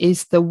range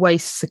is the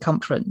waist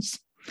circumference,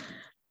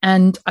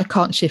 and I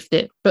can't shift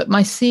it. But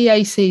my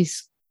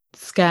CAC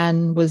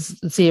scan was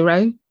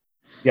 0.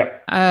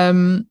 Yep.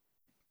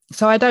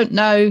 So I don't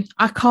know.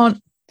 I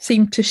can't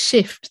seem to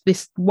shift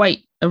this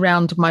weight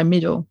around my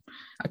middle.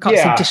 I can't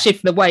seem to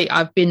shift the weight.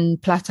 I've been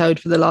plateaued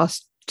for the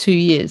last 2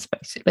 years,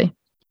 basically.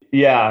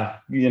 Yeah,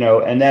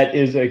 and that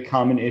is a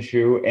common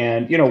issue.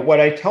 And, what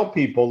I tell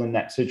people in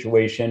that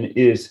situation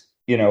is,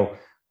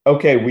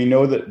 okay, we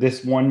know that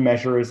this one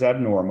measure is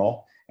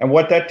abnormal. And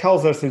what that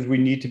tells us is we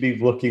need to be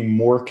looking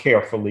more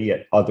carefully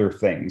at other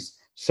things.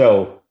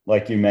 So,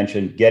 like you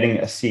mentioned, getting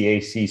a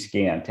CAC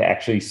scan to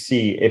actually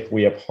see if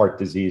we have heart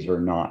disease or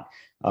not.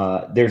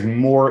 There's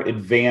more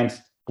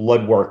advanced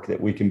blood work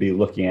that we can be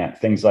looking at,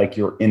 things like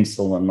your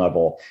insulin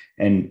level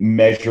and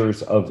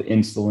measures of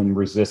insulin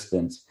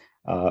resistance.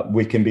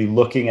 We can be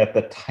looking at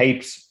the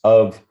types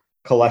of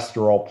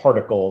cholesterol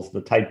particles,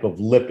 the type of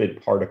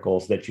lipid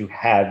particles that you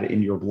have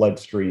in your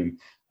bloodstream.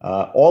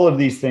 All of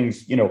these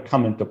things,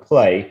 come into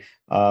play,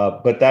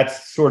 but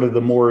that's sort of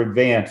the more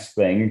advanced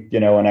thing,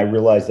 and I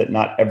realize that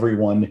not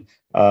everyone,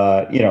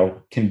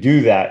 can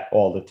do that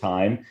all the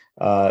time.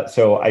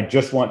 So I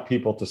just want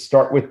people to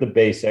start with the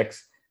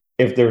basics.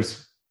 If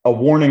there's a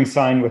warning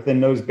sign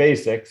within those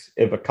basics,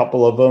 if a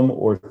couple of them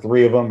or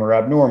 3 of them are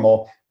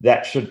abnormal,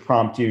 that should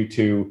prompt you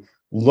to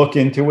look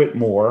into it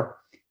more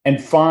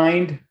and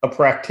find a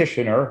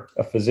practitioner,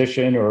 a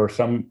physician or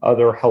some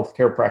other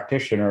healthcare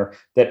practitioner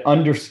that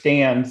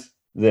understands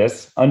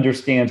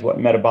what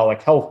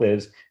metabolic health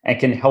is, and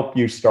can help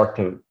you start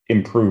to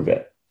improve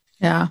it.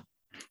 Yeah.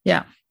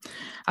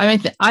 I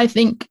mean, I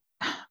think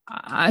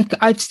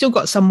I've still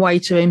got some way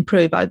to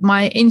improve.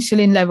 My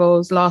insulin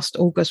levels last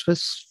August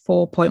was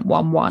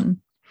 4.11.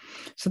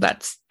 So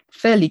that's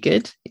fairly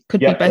good. It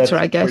could be better,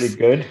 I guess. Pretty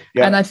good.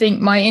 Yeah. And I think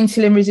my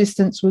insulin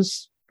resistance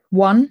was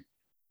 1,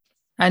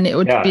 and it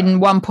would have been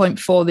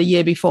 1.4 the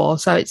year before.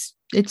 So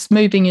it's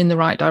moving in the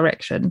right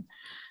direction.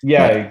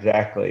 Yeah,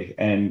 exactly.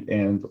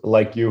 And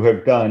like you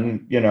have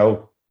done,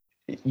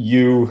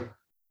 you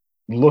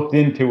looked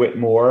into it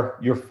more,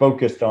 you're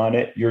focused on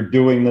it, you're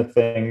doing the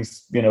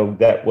things,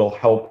 that will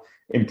help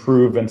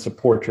improve and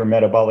support your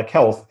metabolic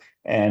health.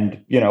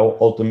 And,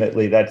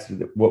 ultimately that's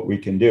what we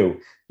can do.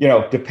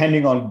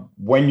 Depending on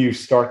when you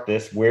start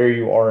this, where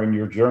you are in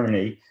your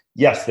journey,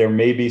 yes, there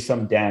may be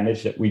some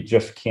damage that we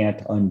just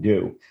can't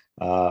undo,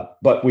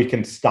 but we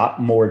can stop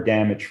more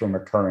damage from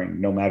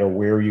occurring no matter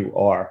where you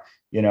are.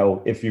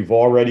 If you've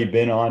already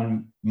been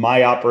on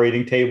my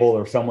operating table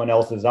or someone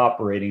else's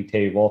operating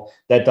table,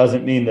 that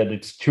doesn't mean that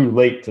it's too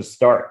late to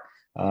start.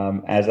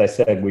 As I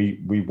said,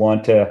 we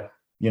want to,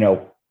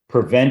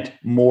 prevent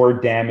more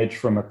damage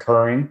from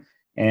occurring.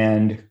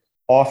 And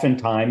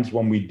oftentimes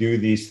when we do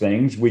these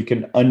things, we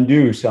can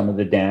undo some of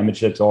the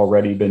damage that's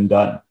already been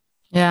done.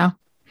 Yeah.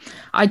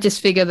 I just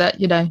figure that,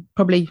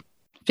 probably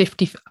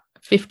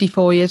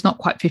 54 years, not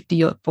quite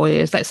 54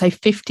 years, let's say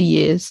 50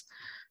 years,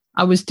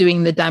 I was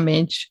doing the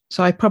damage.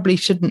 So I probably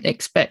shouldn't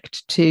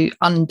expect to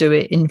undo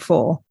it in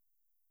 4.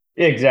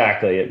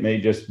 Exactly. It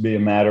may just be a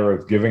matter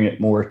of giving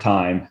it more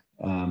time.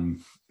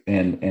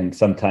 And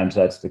sometimes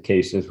that's the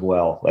case as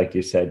well. Like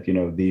you said,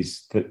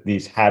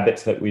 these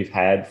habits that we've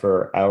had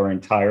for our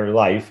entire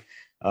life,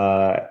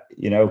 we're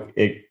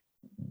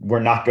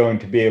not going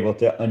to be able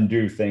to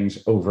undo things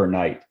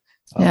overnight.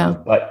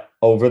 But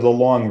over the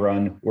long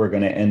run, we're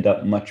going to end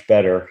up much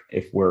better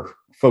if we're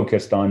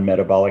focused on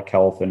metabolic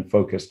health and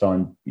focused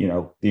on,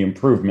 the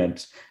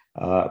improvements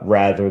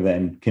rather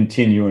than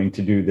continuing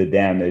to do the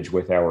damage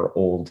with our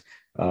old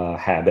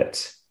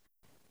habits.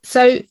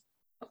 So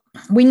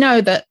we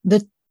know that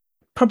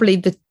probably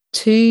the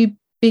 2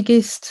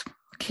 biggest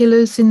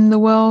killers in the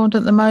world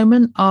at the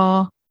moment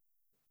are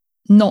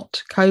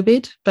not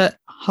COVID, but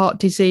heart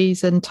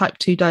disease and type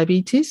 2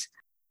 diabetes.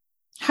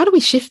 How do we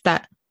shift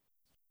that?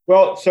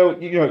 Well, so,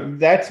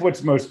 that's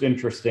what's most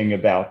interesting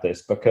about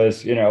this,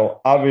 because,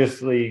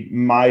 obviously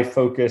my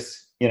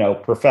focus,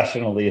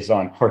 professionally is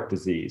on heart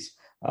disease.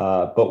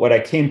 But what I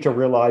came to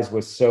realize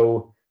was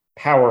so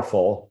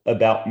powerful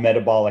about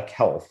metabolic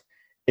health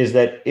is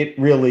that it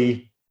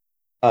really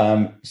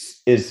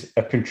is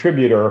a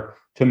contributor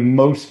to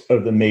most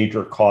of the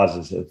major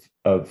causes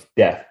of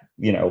death,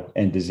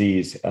 and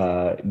disease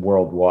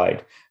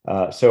worldwide.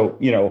 So,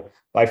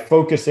 by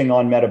focusing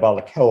on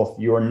metabolic health,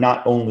 you are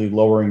not only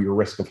lowering your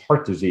risk of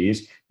heart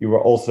disease, you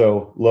are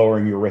also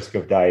lowering your risk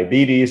of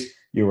diabetes,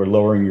 you are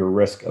lowering your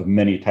risk of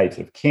many types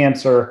of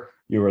cancer,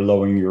 you are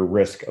lowering your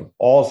risk of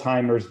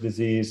Alzheimer's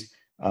disease,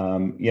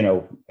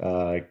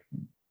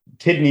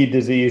 kidney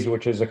disease,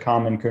 which is a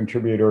common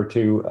contributor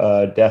to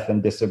death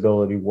and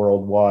disability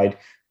worldwide,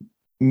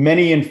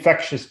 many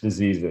infectious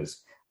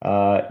diseases,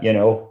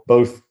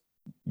 both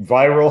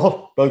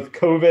viral, both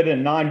COVID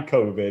and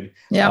non-COVID.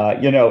 Yeah.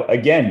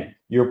 Again,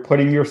 you're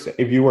putting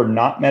if you are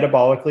not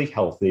metabolically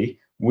healthy,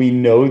 we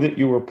know that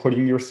you are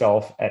putting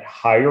yourself at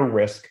higher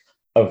risk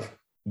of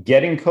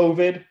getting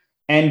COVID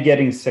and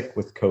getting sick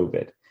with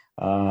COVID.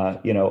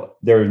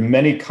 There are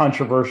many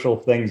controversial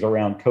things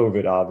around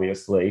COVID,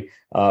 obviously,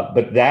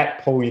 but that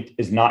point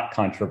is not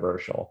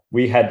controversial.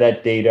 We had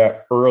that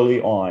data early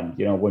on.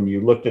 When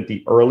you looked at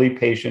the early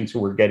patients who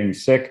were getting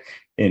sick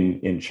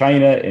in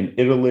China, in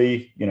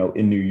Italy,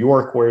 in New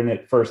York, when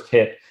it first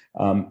hit,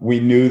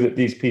 we knew that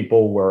these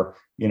people were,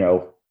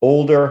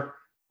 older,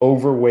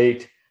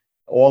 overweight,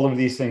 all of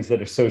these things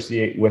that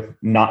associate with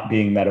not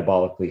being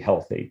metabolically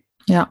healthy.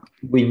 Yeah.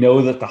 We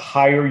know that the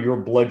higher your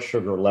blood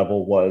sugar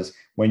level was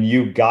when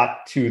you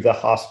got to the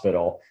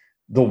hospital,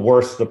 the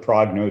worse the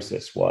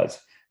prognosis was.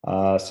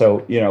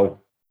 So,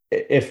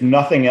 if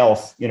nothing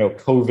else,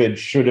 COVID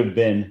should have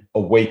been a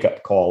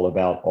wake-up call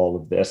about all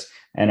of this.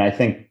 And I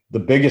think the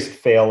biggest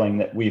failing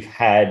that we've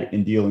had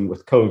in dealing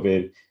with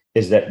COVID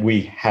is that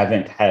we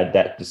haven't had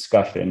that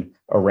discussion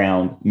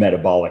around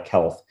metabolic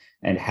health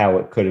and how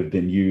it could have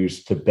been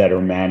used to better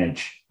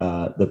manage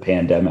the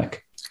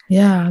pandemic.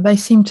 Yeah, they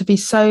seem to be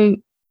so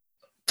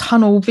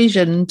tunnel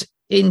visioned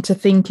into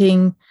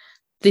thinking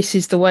this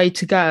is the way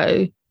to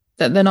go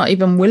that they're not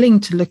even willing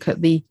to look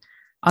at the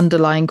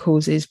underlying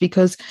causes,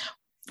 because,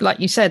 like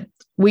you said,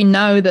 we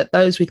know that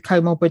those with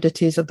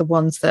comorbidities are the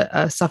ones that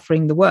are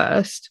suffering the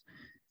worst.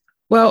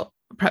 Well,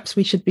 perhaps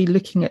we should be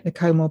looking at the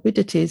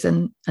comorbidities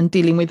and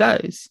dealing with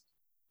those.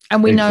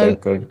 And we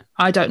Exactly. know,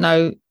 I don't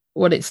know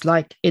what it's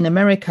like in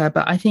America,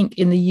 but I think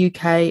in the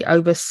UK,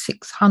 over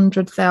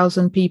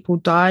 600,000 people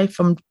die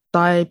from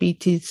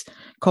diabetes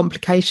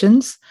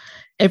complications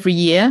every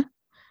year.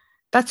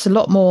 That's a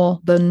lot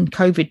more than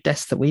COVID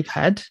deaths that we've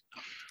had.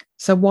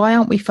 So why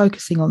aren't we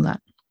focusing on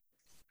that?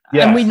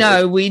 Yes. And we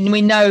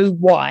know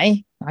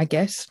why, I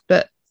guess,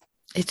 but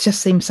it just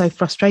seems so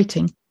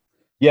frustrating.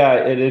 Yeah,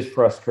 it is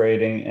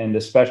frustrating. And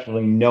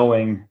especially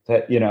knowing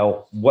that,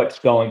 what's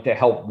going to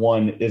help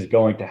one is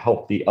going to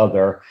help the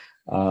other.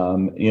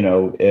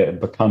 It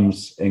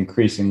becomes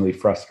increasingly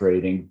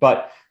frustrating.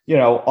 But,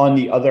 on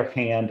the other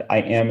hand,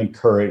 I am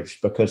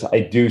encouraged because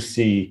I do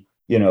see,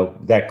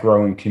 that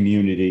growing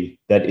community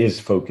that is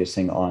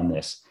focusing on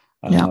this.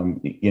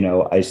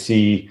 I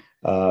see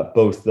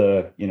both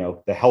the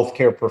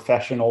healthcare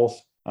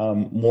professionals,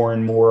 more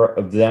and more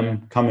of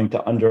them coming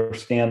to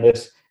understand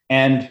this,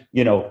 and,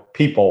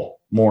 people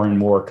more and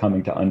more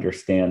coming to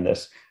understand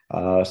this.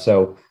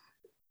 So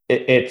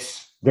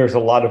there's a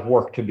lot of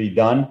work to be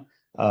done.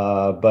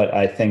 But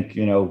I think,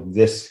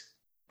 this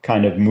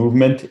kind of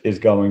movement is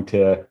going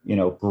to,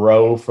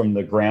 grow from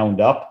the ground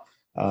up,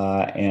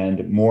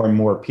 and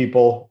more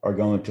people are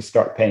going to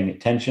start paying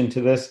attention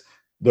to this.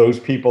 Those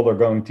people are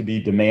going to be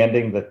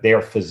demanding that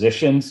their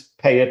physicians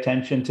pay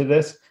attention to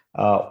this,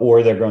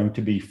 or they're going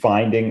to be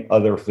finding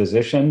other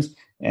physicians.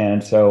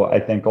 And so I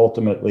think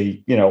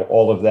ultimately,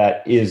 all of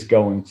that is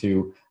going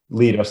to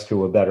lead us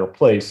to a better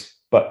place,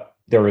 but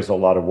there is a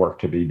lot of work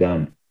to be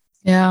done.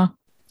 Yeah.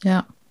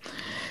 Yeah.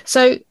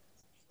 So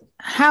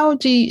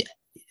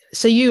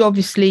so you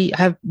obviously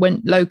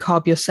went low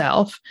carb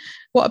yourself.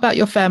 What about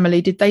your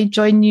family? Did they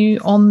join you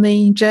on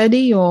the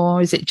journey, or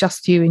is it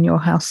just you in your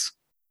house?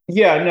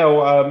 Yeah,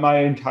 no, my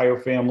entire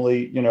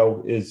family,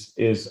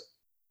 is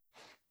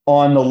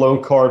on the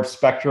low carb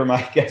spectrum,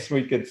 I guess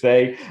we could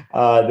say.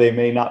 They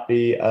may not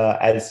be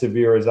as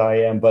severe as I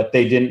am, but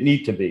they didn't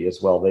need to be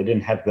as well. They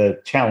didn't have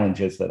the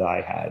challenges that I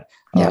had.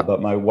 Yeah.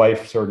 But my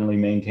wife certainly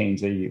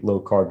maintains a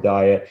low carb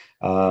diet.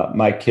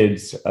 My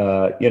kids,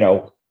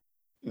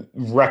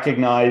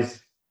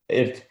 recognize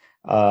it.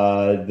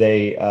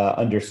 They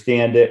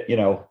understand it.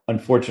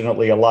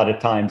 Unfortunately, a lot of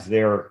times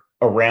they're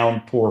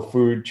around poor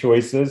food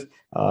choices.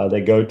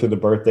 They go to the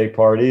birthday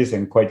parties,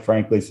 and quite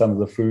frankly, some of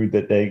the food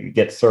that they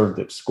get served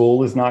at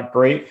school is not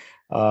great.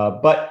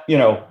 But,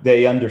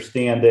 they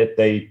understand it.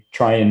 They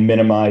try and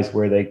minimize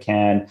where they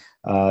can.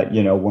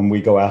 When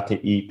we go out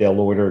to eat,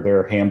 they'll order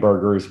their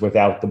hamburgers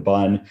without the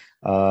bun,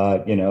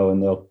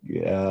 and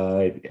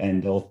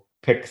they'll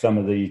pick some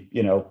of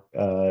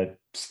the,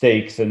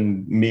 steaks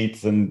and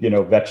meats and,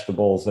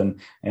 vegetables and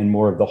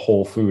more of the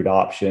whole food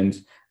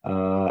options.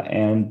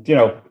 And,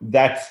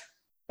 that's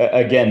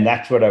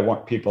what I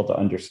want people to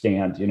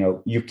understand.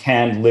 You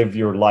can live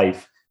your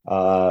life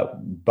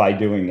by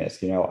doing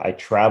this. I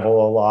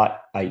travel a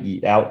lot, I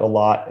eat out a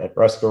lot at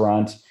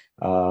restaurants,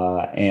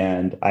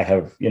 and I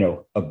have,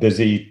 a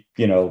busy,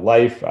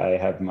 life. I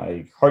have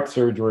my heart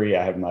surgery.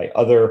 I have my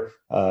other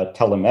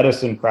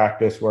telemedicine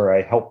practice where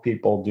I help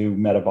people do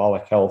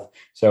metabolic health.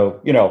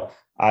 So,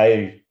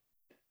 I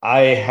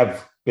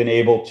have been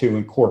able to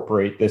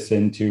incorporate this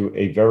into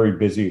a very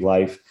busy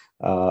life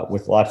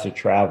with lots of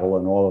travel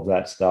and all of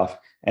that stuff.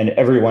 And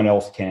everyone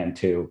else can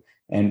too.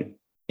 And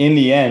in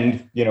the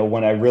end,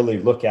 when I really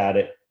look at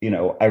it,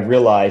 I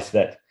realize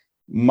that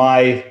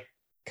my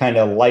kind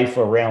of life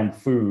around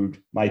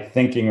food, my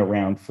thinking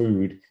around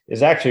food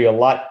is actually a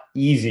lot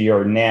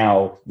easier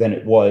now than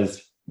it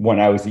was when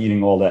I was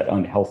eating all that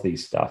unhealthy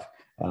stuff.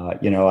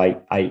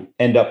 I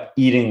end up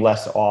eating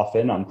less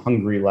often. I'm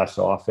hungry less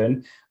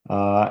often.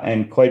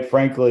 And quite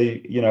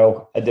frankly,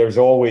 there's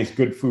always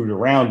good food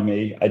around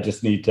me. I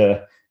just need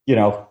to,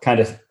 kind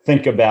of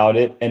think about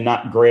it and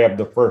not grab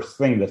the first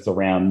thing that's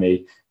around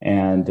me.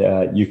 And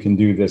you can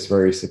do this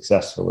very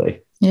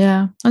successfully.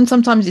 Yeah. And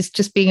sometimes it's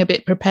just being a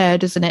bit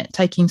prepared, isn't it?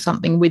 Taking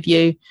something with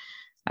you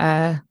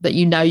that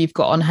you've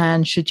got on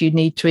hand should you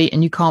need to eat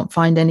and you can't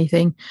find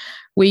anything.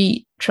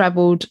 We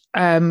traveled,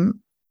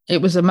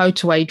 it was a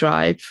motorway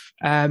drive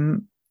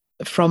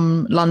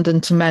from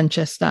London to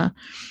Manchester,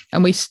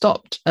 and we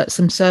stopped at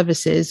some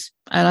services,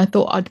 and I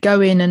thought I'd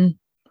go in, and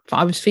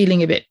I was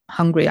feeling a bit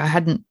hungry. I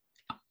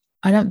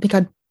don't think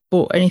I'd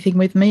bought anything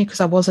with me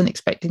because I wasn't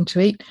expecting to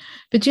eat.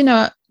 But,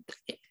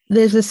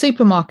 there's a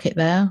supermarket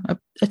there,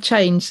 a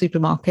chain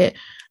supermarket.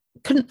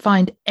 Couldn't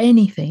find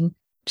anything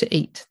to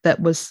eat that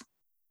was,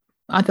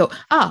 I thought,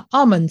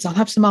 almonds, I'll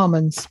have some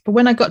almonds. But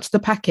when I got to the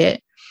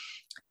packet,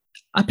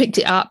 I picked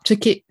it up,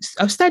 took it.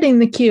 I was standing in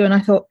the queue and I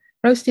thought,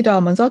 roasted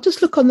almonds, I'll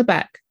just look on the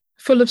back,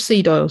 full of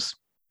seed oils.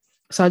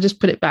 So I just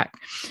put it back.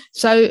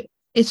 So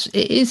it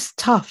is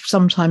tough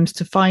sometimes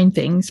to find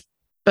things,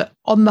 but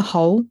on the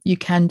whole, you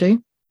can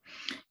do.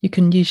 You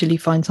can usually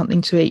find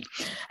something to eat.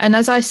 And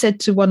as I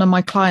said to one of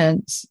my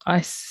clients,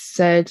 I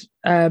said,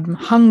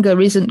 hunger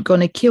isn't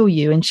going to kill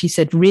you. And she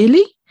said,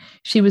 really?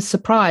 She was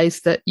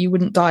surprised that you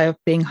wouldn't die of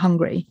being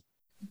hungry.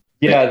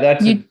 Yeah,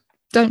 you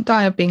don't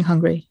die of being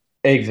hungry.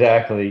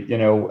 Exactly.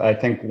 I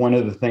think one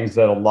of the things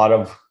that a lot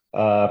of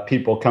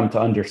people come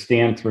to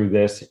understand through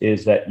this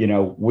is that,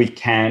 we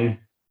can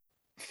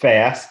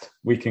fast.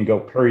 We can go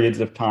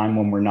periods of time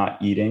when we're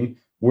not eating.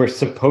 We're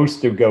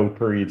supposed to go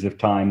periods of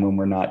time when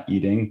we're not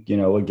eating.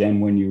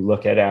 Again, when you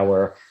look at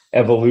our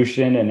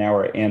evolution and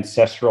our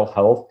ancestral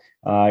health,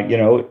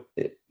 for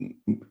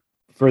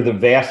the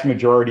vast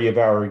majority of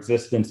our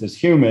existence as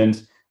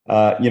humans,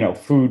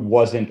 food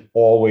wasn't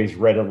always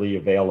readily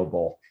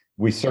available.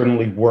 We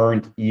certainly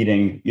weren't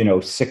eating,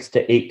 6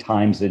 to 8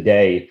 times a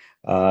day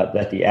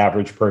that the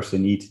average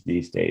person eats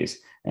these days.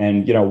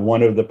 And,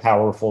 one of the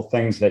powerful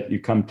things that you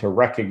come to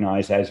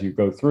recognize as you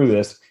go through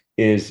this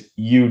is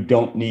you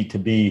don't need to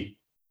be,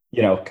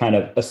 kind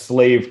of a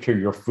slave to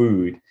your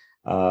food.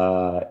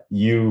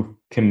 You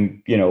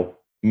can,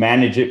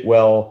 manage it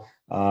well.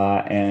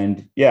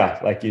 And yeah,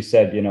 like you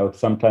said,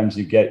 sometimes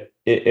you get,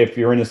 if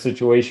you're in a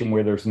situation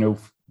where there's no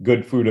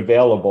good food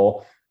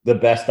available, the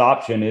best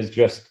option is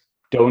just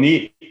don't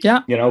eat,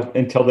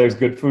 until there's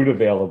good food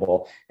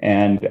available.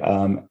 And,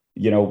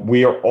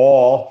 we are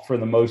all, for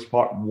the most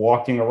part,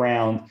 walking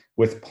around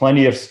with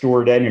plenty of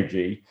stored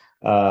energy.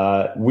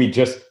 We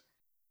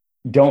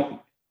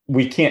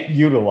can't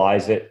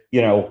utilize it,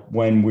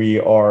 when we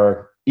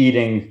are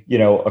eating,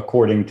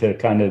 according to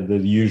kind of the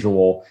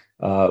usual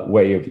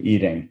way of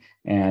eating.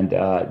 And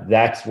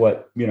that's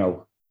what,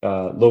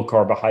 low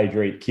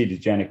carbohydrate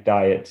ketogenic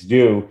diets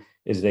do,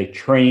 is they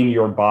train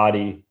your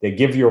body, they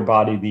give your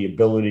body the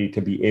ability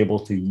to be able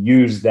to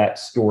use that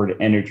stored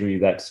energy,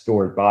 that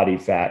stored body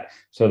fat,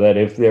 so that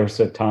if there's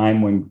a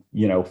time when,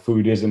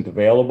 food isn't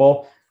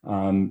available,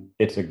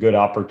 it's a good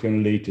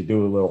opportunity to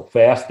do a little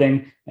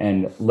fasting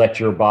and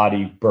let your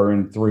body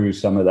burn through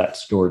some of that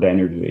stored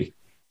energy.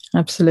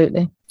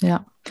 Absolutely. Yeah.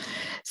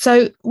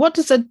 So what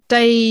does a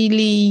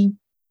daily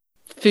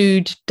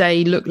food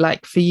day look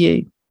like for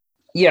you?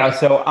 Yeah.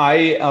 So I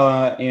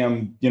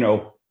am,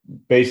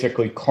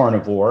 basically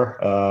carnivore,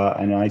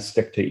 and I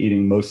stick to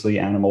eating mostly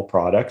animal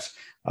products.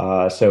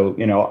 So,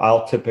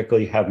 I'll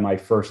typically have my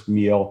first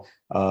meal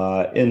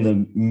in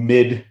the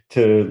mid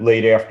to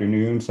late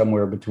afternoon,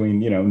 somewhere between,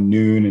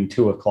 noon and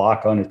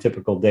 2:00 on a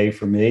typical day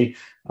for me,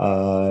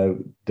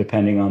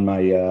 depending on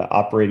my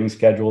operating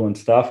schedule and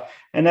stuff.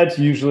 And that's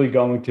usually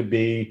going to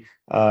be,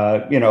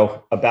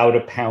 about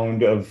a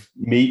pound of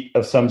meat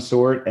of some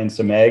sort and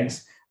some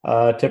eggs,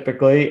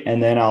 typically.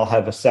 And then I'll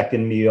have a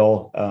second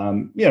meal,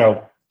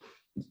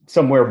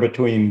 somewhere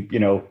between,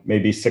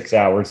 maybe 6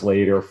 hours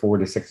later, 4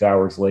 to 6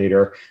 hours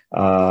later.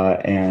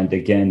 And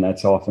again,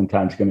 that's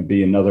oftentimes going to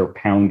be another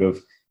pound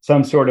of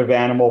some sort of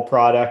animal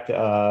product,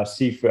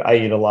 seafood. I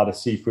eat a lot of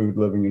seafood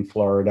living in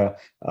Florida,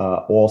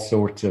 all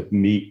sorts of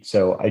meat.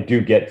 So I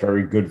do get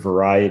very good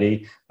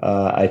variety,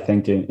 I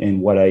think, in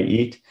what I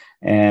eat.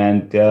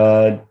 And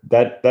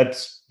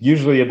that's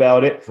usually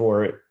about it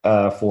for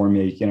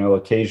me.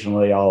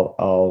 Occasionally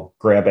I'll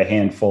grab a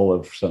handful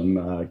of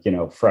some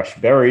fresh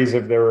berries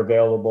if they're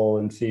available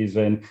in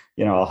season.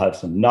 I'll have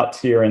some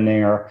nuts here and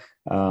there.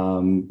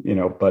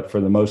 But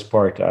for the most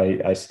part,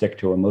 I stick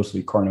to a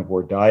mostly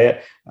carnivore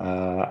diet.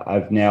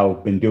 I've now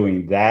been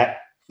doing the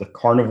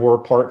carnivore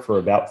part, for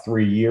about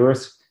 3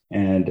 years,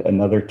 and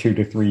another 2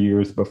 to 3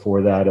 years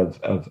before that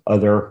of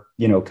other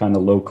kind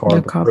of low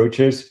carb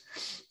approaches.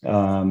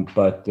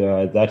 But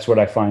that's what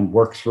I find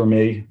works for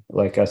me.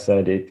 Like I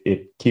said,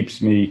 it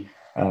keeps me,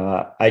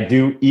 I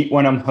do eat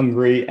when I'm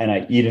hungry, and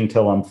I eat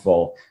until I'm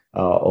full,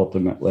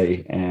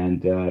 ultimately.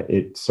 And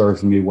it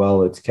serves me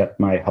well. It's kept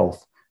my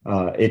health.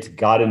 It's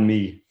gotten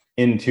me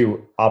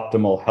into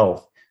optimal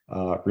health,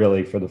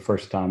 really, for the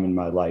first time in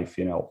my life.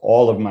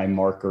 All of my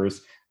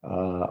markers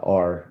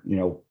are,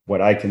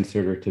 what I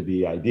consider to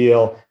be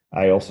ideal.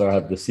 I also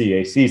have the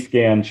CAC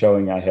scan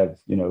showing I have,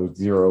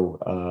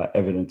 zero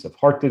evidence of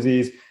heart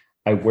disease.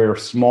 I wear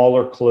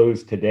smaller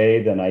clothes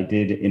today than I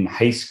did in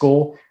high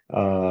school,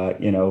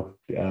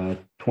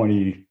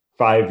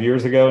 25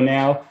 years ago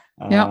now.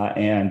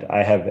 And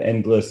I have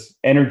endless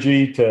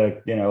energy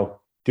to,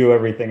 do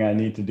everything I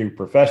need to do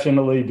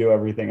professionally, do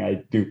everything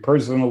I do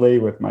personally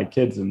with my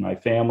kids and my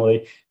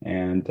family.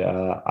 And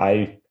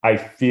I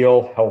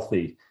feel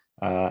healthy.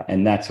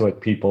 And that's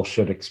what people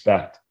should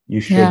expect. You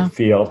should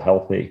feel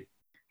healthy.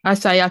 I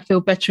say I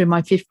feel better in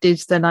my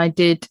 50s than I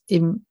did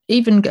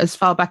even as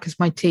far back as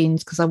my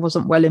teens, because I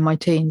wasn't well in my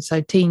teens. So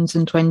teens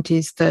and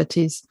 20s,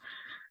 30s,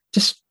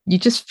 you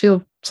just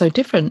feel so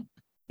different.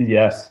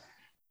 Yes.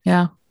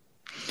 Yeah.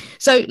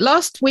 So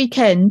last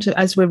weekend,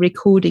 as we're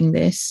recording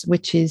this,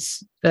 which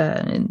is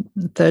the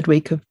third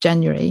week of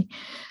January,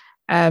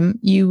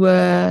 you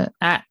were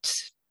at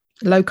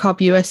Low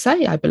Carb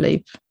USA, I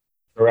believe.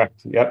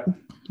 Correct. Yep.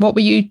 What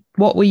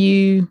were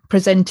you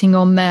presenting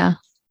on there?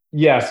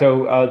 Yeah.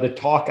 So the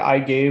talk I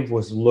gave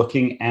was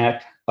looking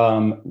at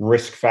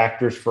risk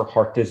factors for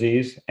heart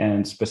disease,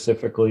 and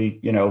specifically,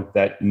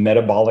 that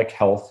metabolic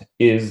health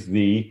is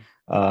the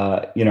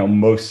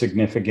most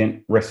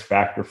significant risk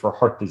factor for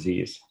heart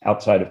disease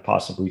outside of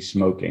possibly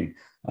smoking.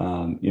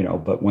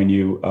 But when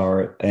you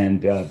are,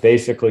 and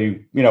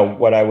basically,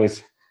 what I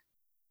was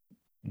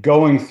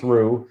going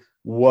through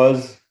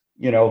was,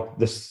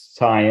 the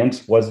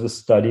science, was the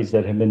studies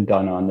that have been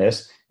done on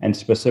this, and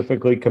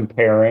specifically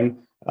comparing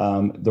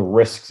the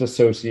risks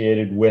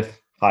associated with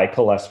high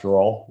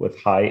cholesterol, with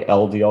high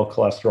LDL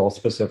cholesterol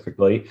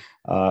specifically,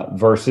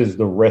 versus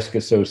the risk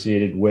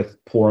associated with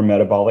poor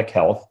metabolic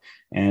health.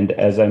 And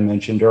as I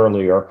mentioned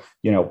earlier,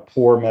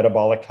 poor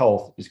metabolic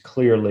health is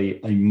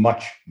clearly a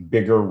much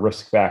bigger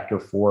risk factor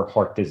for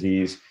heart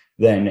disease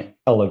than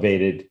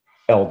elevated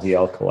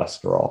LDL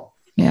cholesterol.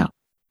 Yeah.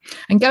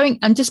 And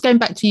just going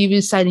back to you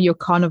were saying you're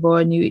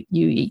carnivore and you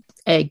eat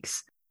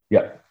eggs.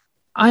 Yeah.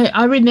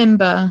 I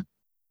remember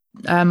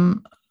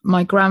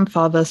my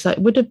grandfather, so it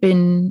would have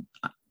been,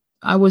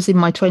 I was in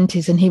my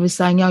 20s, and he was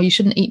saying, you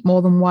shouldn't eat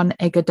more than one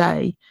egg a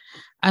day.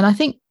 And I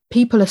think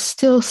people are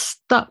still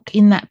stuck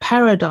in that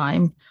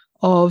paradigm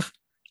of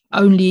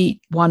only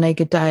one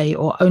egg a day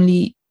or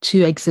only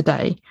 2 eggs a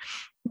day.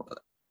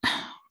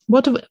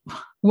 What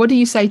do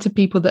you say to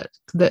people that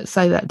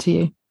say that to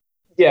you?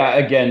 Yeah,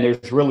 again,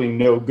 there's really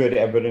no good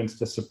evidence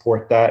to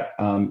support that.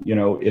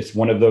 It's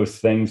one of those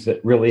things that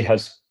really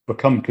has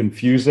become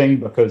confusing,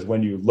 because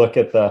when you look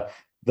at the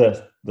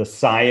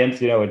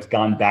science, it's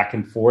gone back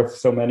and forth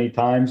so many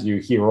times. You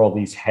hear all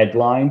these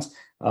headlines,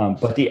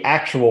 but the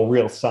actual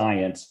real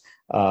science,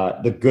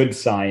 the good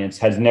science,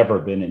 has never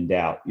been in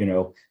doubt.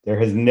 There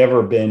has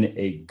never been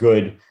a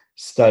good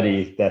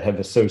study that have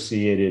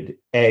associated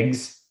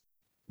eggs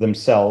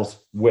themselves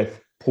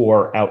with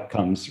poor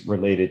outcomes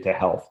related to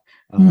health.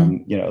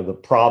 The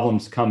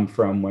problems come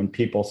from when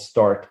people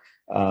start,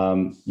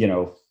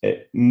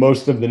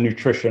 most of the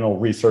nutritional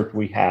research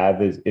we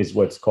have is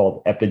what's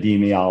called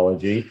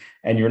epidemiology,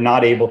 and you're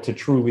not able to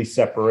truly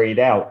separate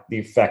out the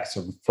effects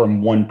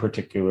from one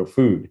particular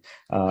food.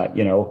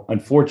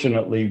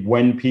 Unfortunately,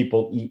 when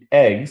people eat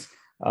eggs,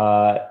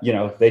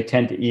 they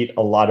tend to eat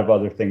a lot of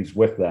other things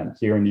with them.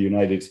 Here in the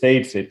United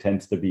States, it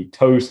tends to be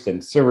toast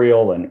and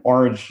cereal and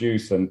orange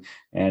juice and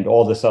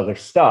all this other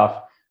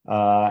stuff.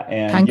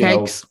 And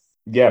pancakes.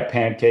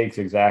 Pancakes,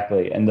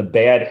 exactly. And the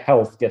bad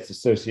health gets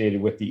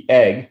associated with the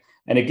egg.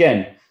 And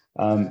again,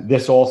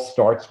 this all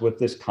starts with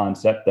this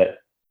concept that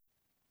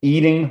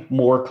eating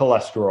more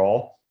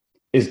cholesterol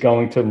is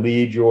going to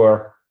lead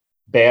your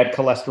bad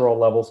cholesterol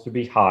levels to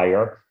be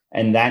higher,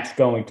 and that's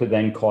going to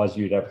then cause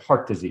you to have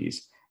heart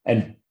disease.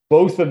 And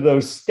both of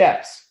those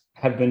steps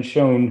have been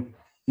shown,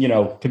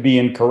 to be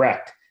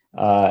incorrect.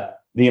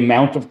 The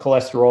amount of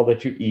cholesterol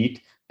that you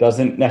eat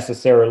doesn't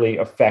necessarily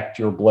affect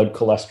your blood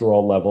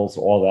cholesterol levels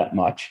all that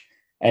much.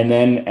 And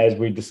then, as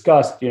we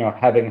discussed,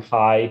 having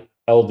high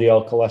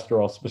LDL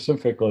cholesterol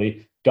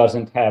specifically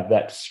doesn't have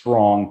that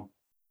strong,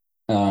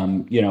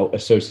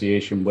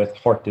 association with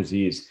heart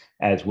disease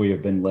as we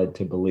have been led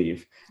to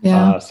believe.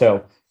 Yeah.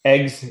 So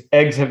eggs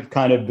have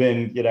kind of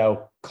been,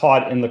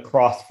 caught in the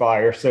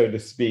crossfire, so to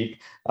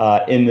speak,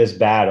 in this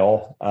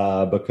battle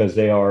because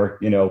they are,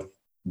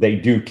 they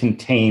do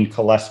contain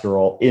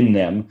cholesterol in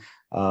them.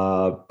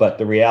 But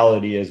the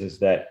reality is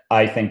that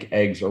I think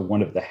eggs are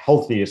one of the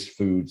healthiest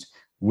foods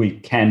we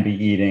can be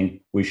eating,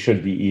 we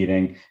should be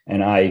eating.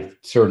 And I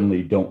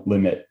certainly don't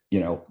limit,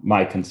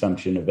 my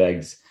consumption of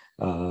eggs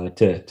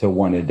to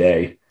one a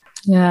day.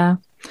 Yeah.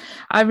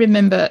 I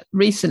remember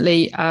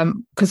recently,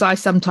 because I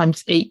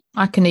sometimes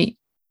I can eat,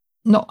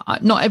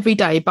 not every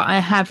day, but I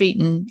have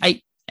eaten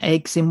 8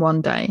 eggs in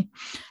one day.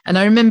 And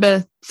I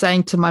remember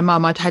saying to my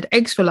mum, I'd had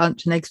eggs for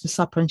lunch and eggs for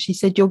supper. And she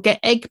said, "You'll get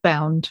egg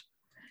bound."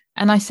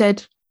 And I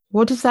said,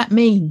 "What does that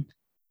mean?"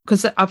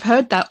 Because I've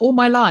heard that all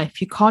my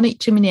life. You can't eat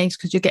too many eggs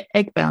because you get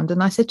egg bound.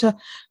 And I said to her,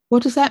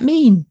 "What does that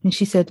mean?" And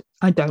she said,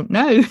 "I don't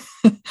know."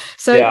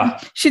 So yeah.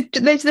 She's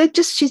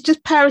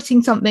just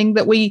parroting something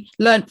that we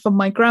learnt from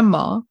my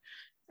grandma,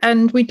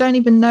 and we don't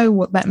even know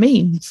what that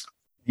means.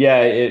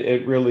 Yeah,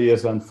 it really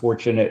is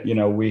unfortunate.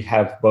 We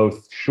have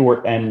both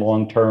short and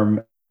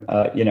long-term,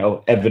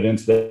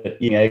 evidence that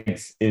eating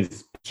eggs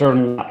is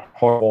certainly not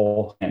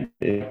harmful and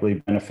physically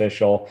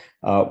beneficial.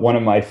 One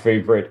of my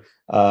favorite,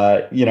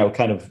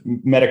 kind of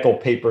medical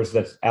papers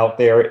that's out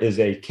there is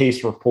a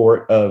case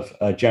report of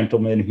a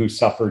gentleman who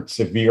suffered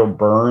severe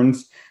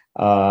burns,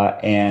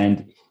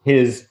 and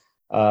his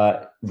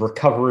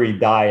recovery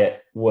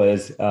diet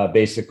was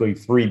basically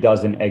 3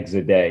 dozen eggs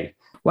a day.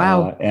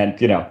 Wow. And,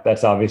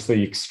 that's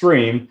obviously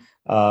extreme,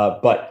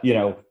 but,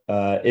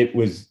 it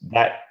was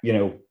that,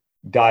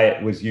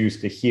 diet was used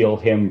to heal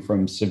him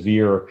from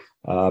severe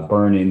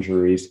burn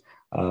injuries.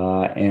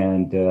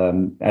 And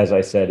as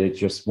I said, it's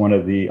just one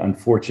of the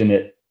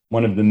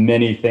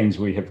many things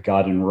we have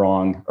gotten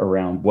wrong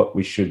around what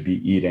we should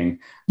be eating.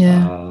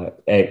 Yeah.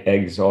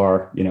 Eggs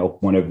are,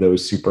 one of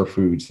those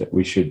superfoods that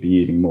we should be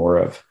eating more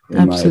of,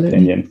 in my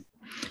opinion.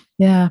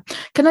 Yeah.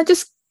 Can I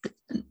just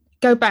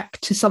go back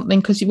to something,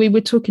 because we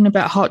were talking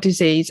about heart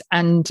disease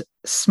and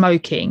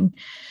smoking.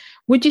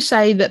 Would you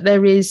say that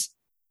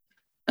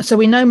so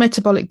we know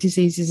metabolic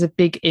disease is a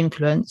big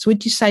influence.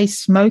 Would you say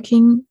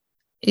smoking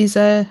is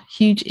a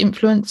huge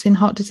influence in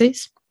heart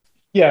disease?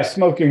 Yeah,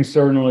 smoking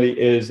certainly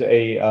is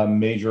a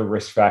major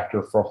risk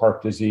factor for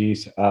heart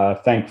disease.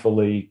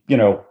 Thankfully,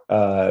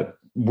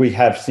 we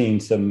have seen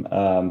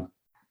some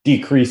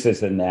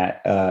decreases in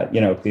that.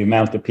 The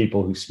amount of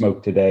people who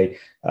smoke today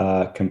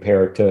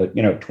compared to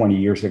 20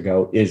 years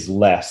ago is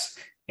less,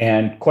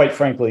 and quite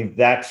frankly,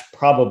 that's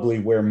probably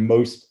where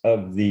most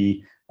of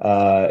the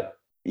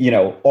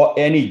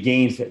any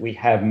gains that we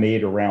have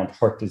made around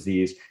heart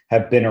disease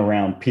have been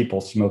around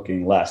people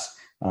smoking less.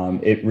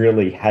 It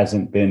really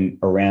hasn't been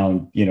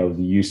around the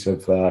use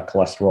of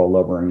cholesterol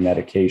lowering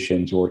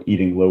medications or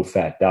eating low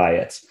fat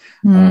diets.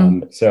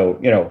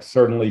 So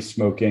certainly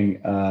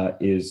smoking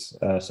is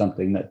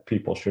something that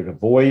people should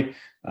avoid,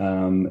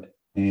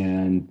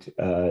 and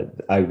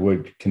I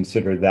would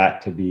consider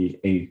that to be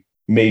a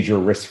major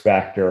risk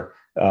factor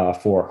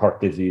for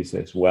heart disease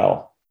as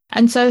well.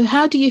 And so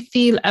how do you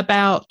feel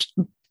about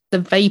the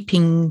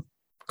vaping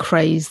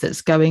craze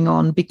that's going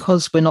on?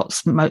 Because I don't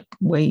smoke,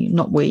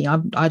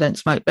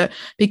 but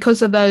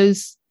because of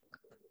those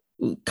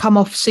come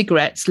off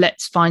cigarettes,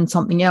 let's find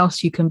something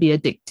else you can be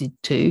addicted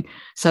to.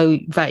 So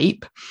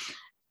vape.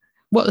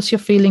 What's your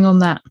feeling on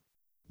that?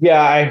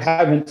 Yeah, I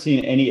haven't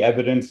seen any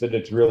evidence that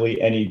it's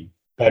really any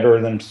better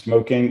than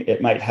smoking.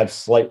 It might have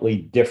slightly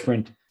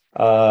different,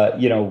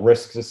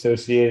 risks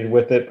associated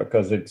with it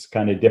because it's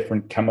kind of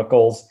different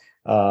chemicals.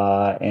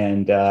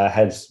 And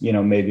has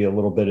maybe a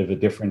little bit of a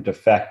different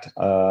effect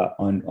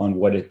on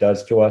what it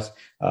does to us,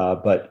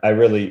 but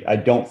I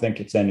don't think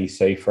it's any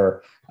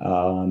safer,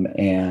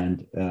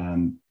 and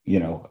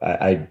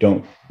I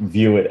don't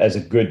view it as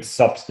a good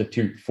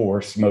substitute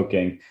for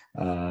smoking.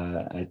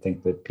 I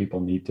think that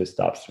people need to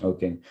stop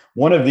smoking.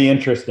 One of the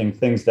interesting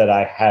things that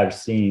I have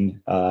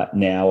seen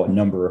now a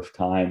number of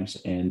times,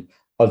 and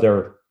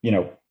other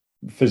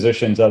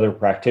physicians, other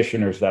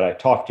practitioners that I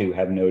talk to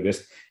have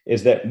noticed,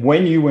 is that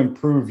when you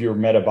improve your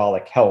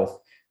metabolic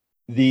health,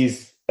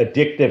 these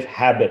addictive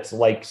habits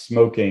like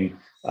smoking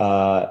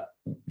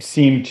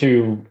seem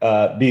to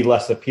be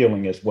less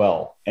appealing as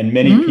well. And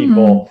many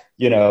people,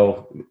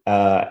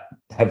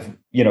 have,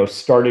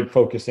 started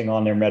focusing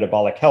on their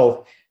metabolic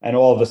health, and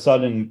all of a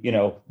sudden,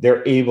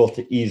 they're able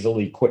to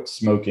easily quit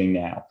smoking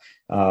now.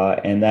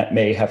 And that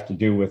may have to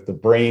do with the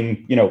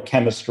brain,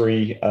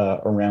 chemistry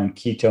around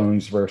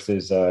ketones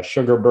versus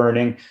sugar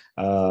burning,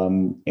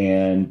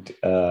 and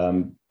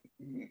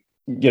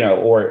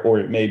or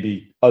it may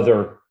be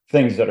other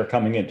things that are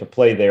coming into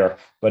play there.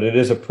 But it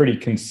is a pretty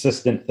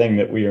consistent thing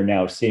that we are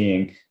now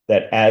seeing,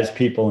 that as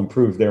people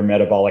improve their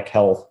metabolic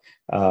health,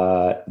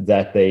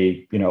 that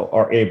they,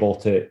 are able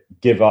to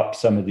give up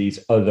some of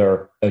these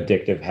other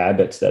addictive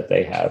habits that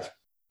they have.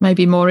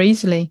 Maybe more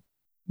easily.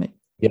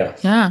 Yeah.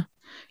 Yeah.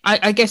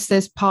 I guess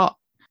there's part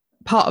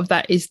of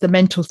that is the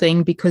mental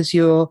thing, because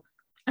you're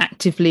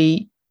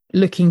actively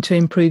looking to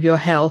improve your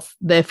health.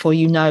 Therefore,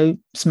 you know,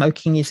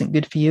 smoking isn't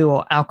good for you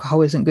or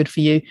alcohol isn't good for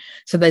you.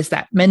 So there's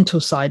that mental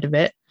side of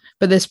it.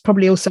 But there's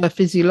probably also a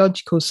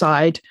physiological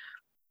side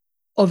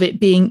of it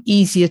being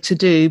easier to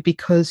do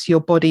because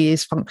your body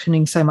is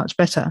functioning so much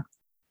better.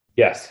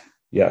 Yes,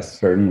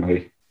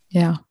 certainly.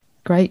 Yeah,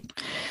 great.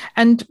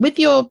 And with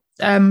your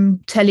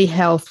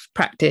telehealth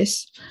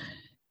practice,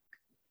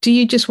 do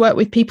you just work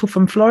with people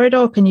from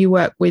Florida or can you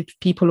work with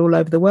people all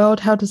over the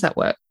world? How does that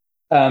work?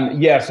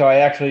 So I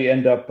actually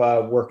end up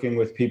working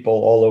with people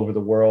all over the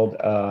world.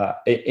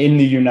 In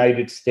the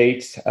United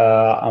States,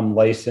 I'm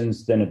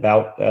licensed in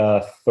about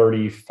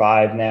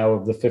 35 now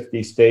of the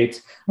 50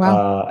 states.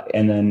 Wow.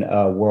 And then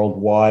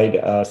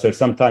worldwide. So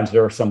sometimes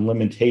there are some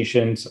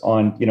limitations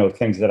on,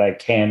 things that I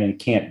can and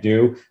can't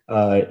do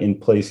in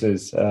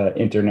places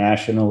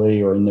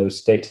internationally or in those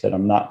states that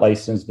I'm not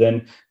licensed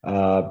in.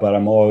 But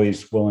I'm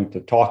always willing to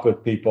talk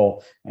with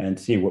people and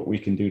see what we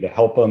can do to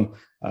help them.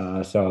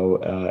 So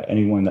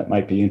anyone that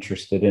might be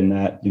interested in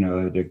that,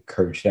 I'd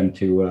encourage them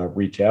to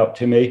reach out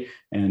to me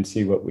and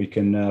see what we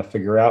can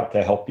figure out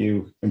to help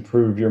you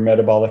improve your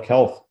metabolic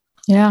health.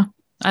 Yeah.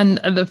 And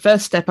the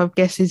first step, I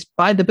guess, is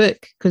buy the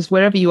book, because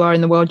wherever you are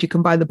in the world, you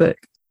can buy the book.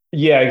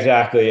 Yeah,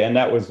 exactly. And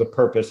that was the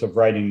purpose of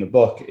writing the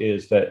book,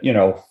 is that,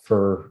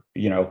 for,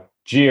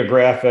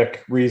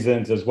 geographic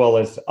reasons, as well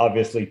as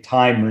obviously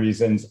time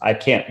reasons, I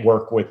can't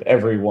work with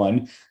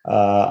everyone.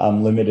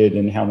 I'm limited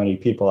in how many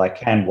people I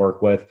can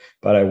work with,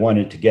 but I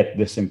wanted to get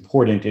this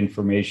important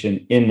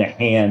information in the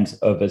hands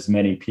of as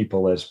many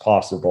people as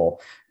possible.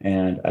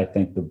 And I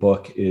think the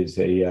book is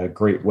a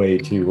great way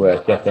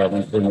to get that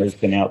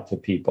information out to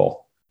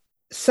people.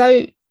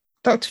 So,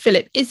 Dr.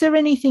 Philip, is there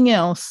anything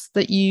else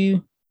that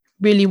you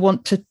really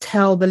want to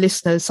tell the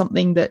listeners,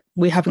 something that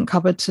we haven't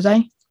covered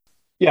today?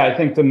 Yeah, I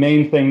think the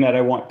main thing that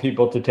I want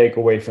people to take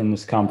away from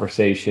this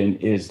conversation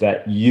is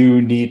that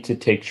you need to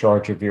take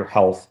charge of your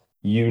health.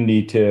 You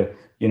need to,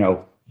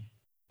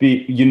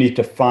 you need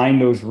to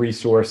find those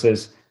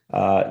resources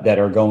that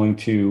are going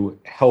to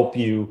help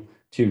you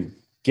to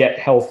get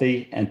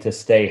healthy and to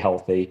stay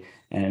healthy.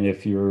 And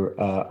if you're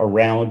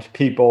around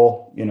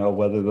people,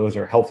 whether those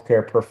are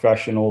healthcare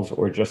professionals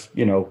or just,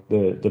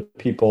 the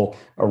people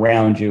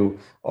around you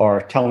are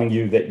telling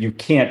you that you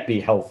can't be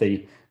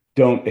healthy,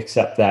 don't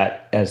accept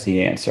that as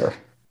the answer.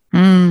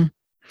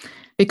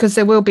 Because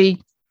there will be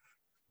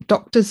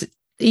doctors,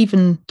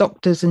 even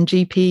doctors and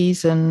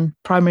GPs and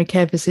primary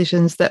care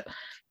physicians that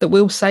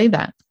will say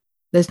that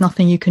there's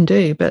nothing you can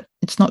do, but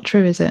it's not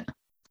true, is it?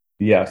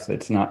 Yes,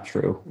 it's not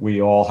true. We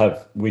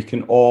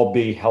can all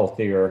be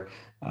healthier,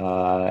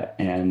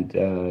 and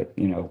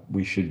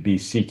we should be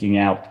seeking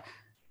out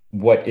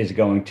what is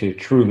going to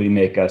truly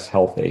make us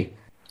healthy.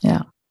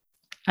 Yeah.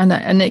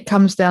 And it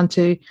comes down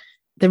to,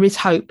 there is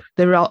hope.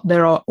 There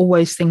are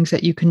always things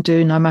that you can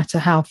do, no matter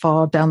how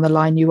far down the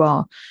line you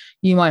are.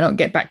 You might not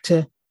get back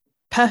to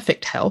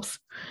perfect health,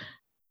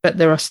 but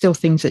there are still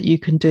things that you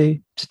can do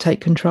to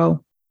take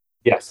control.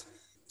 Yes.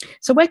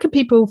 So where can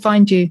people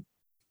find you?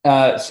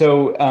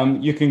 So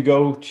you can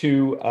go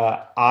to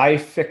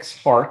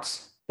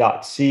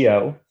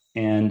ifixhearts.co,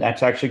 and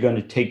that's actually going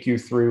to take you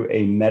through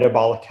a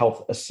metabolic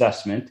health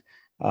assessment.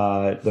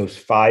 Those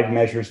 5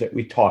 measures that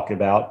we talked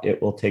about,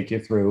 it will take you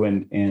through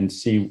and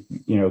see,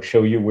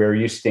 show you where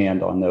you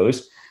stand on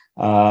those.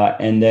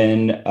 And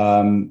then,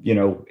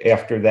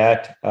 after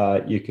that,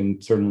 you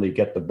can certainly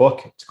get the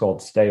book. It's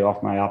called Stay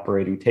Off My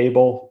Operating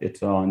Table.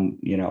 It's on,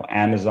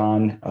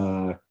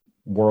 Amazon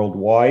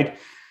worldwide.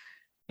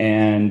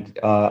 And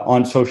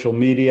on social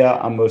media,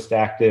 I'm most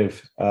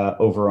active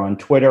over on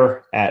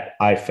Twitter at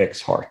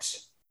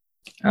ifixhearts.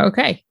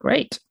 Okay,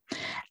 great.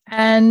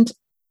 And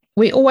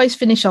we always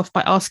finish off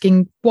by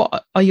asking,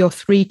 what are your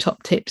 3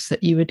 top tips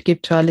that you would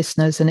give to our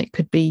listeners? And it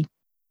could be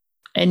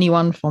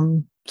anyone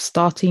from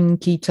starting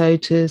keto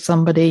to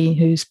somebody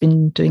who's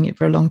been doing it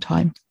for a long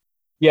time.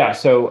 Yeah.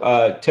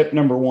 So tip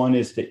number 1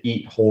 is to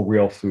eat whole,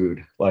 real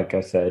food. Like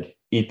I said,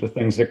 eat the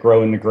things that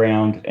grow in the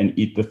ground and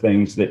eat the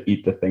things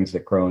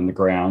that grow in the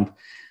ground.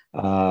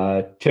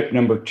 Tip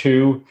number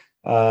 2,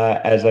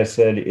 as I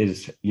said,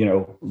 is,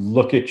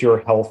 look at your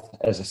health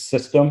as a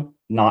system,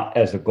 not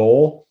as a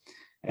goal.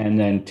 And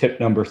then tip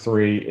number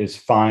 3 is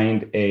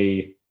find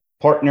a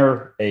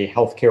partner, a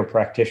healthcare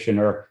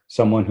practitioner,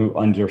 someone who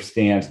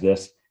understands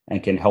this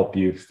and can help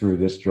you through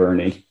this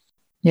journey.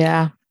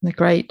 Yeah, they're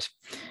great.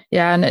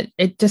 Yeah, and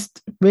it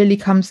just really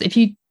comes, if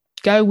you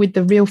go with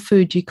the real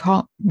food, you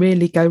can't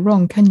really go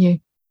wrong, can you?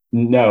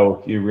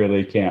 No, you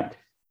really can't.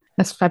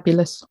 That's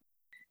fabulous.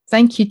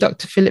 Thank you,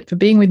 Dr. Philip, for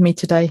being with me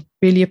today.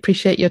 Really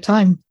appreciate your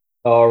time.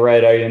 All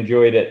right, I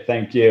enjoyed it.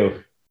 Thank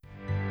you.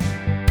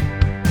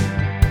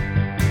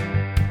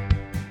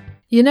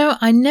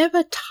 I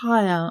never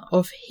tire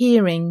of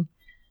hearing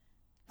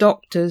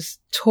doctors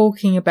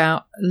talking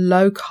about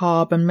low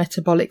carb and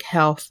metabolic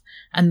health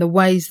and the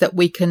ways that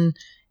we can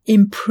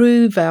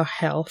improve our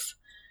health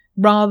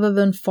rather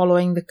than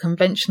following the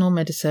conventional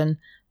medicine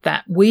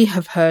that we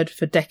have heard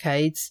for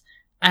decades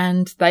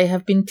and they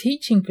have been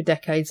teaching for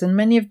decades. And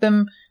many of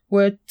them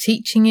were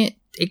teaching it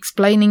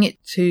explaining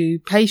it to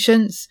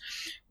patients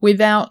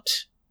without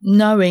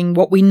knowing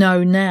what we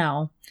know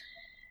now.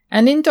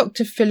 And in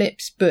Dr.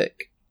 Philip's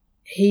book,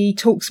 he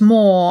talks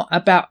more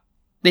about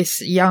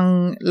this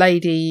young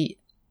lady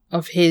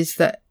of his,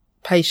 that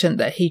patient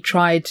that he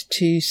tried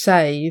to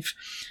save.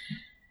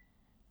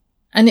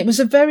 And it was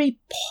a very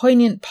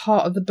poignant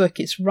part of the book.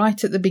 It's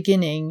right at the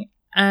beginning.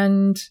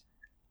 And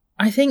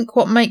I think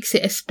what makes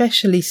it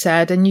especially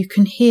sad, and you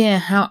can hear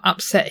how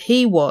upset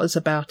he was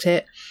about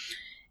it,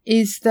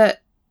 is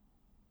that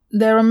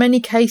there are many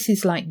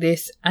cases like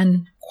this,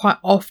 and quite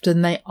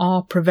often they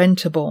are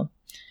preventable.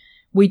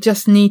 We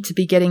just need to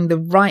be getting the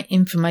right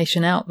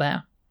information out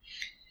there.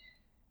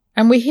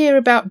 And we hear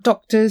about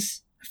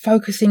doctors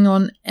focusing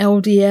on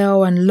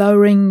LDL and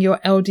lowering your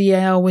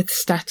LDL with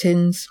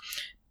statins.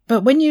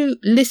 But when you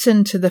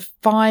listen to the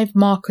 5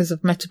 markers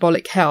of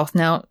metabolic health,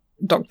 now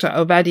Dr.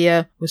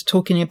 Ovadia was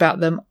talking about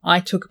them. I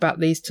talk about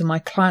these to my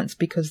clients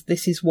because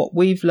this is what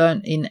we've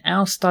learned in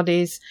our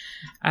studies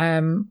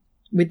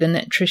with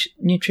the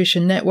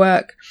Nutrition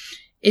Network,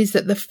 is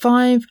that the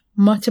 5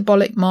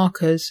 metabolic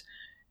markers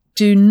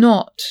do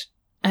not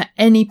at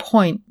any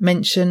point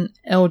mention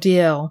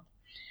LDL.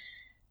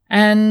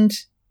 And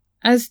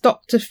as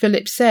Dr.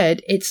 Philip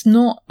said, it's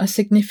not a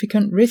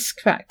significant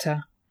risk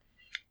factor.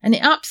 And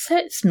it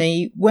upsets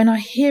me when I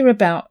hear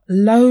about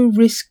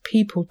low-risk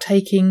people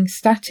taking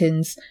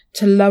statins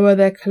to lower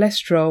their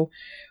cholesterol,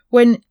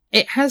 when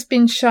it has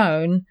been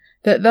shown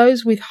that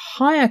those with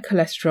higher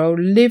cholesterol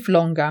live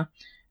longer,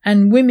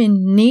 and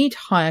women need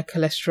higher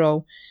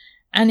cholesterol.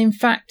 And in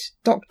fact,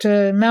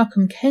 Dr.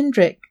 Malcolm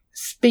Kendrick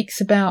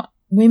speaks about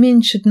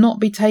women should not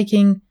be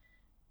taking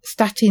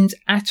statins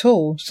at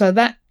all. So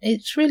that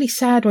it's really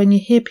sad when you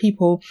hear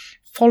people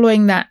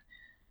following that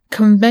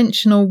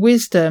conventional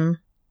wisdom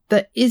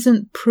that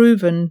isn't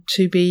proven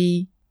to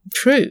be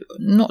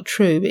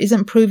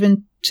isn't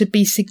proven to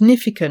be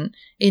significant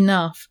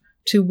enough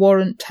to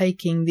warrant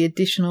taking the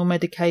additional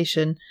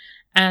medication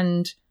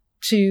and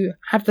to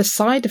have the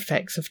side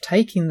effects of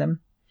taking them.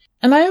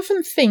 And I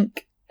often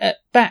think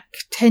back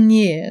 10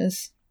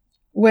 years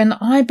when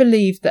I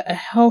believed that a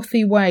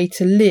healthy way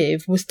to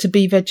live was to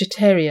be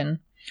vegetarian.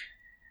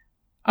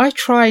 I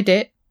tried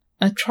it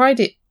a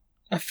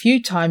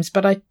few times,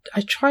 but I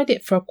tried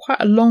it for quite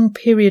a long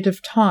period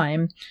of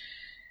time,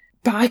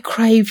 but I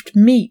craved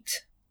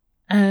meat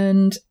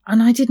and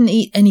I didn't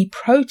eat any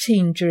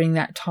protein during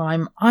that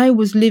time. I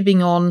was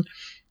living on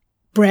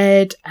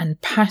bread and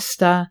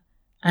pasta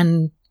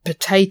and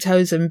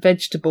potatoes and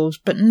vegetables,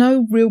 but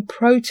no real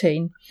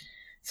protein.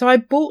 So I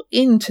bought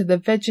into the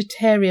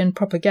vegetarian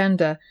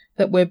propaganda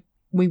that we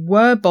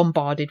were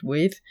bombarded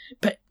with,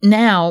 but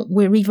now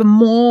we're even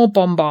more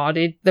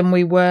bombarded than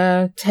we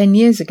were 10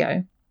 years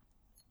ago.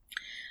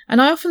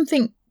 And I often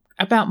think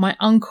about my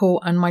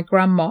uncle and my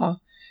grandma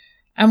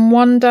and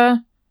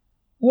wonder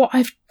what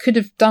I could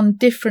have done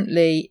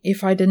differently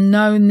if I'd have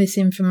known this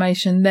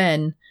information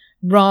then,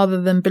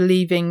 rather than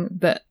believing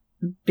that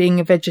being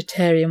a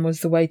vegetarian was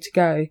the way to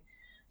go.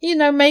 You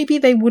know, maybe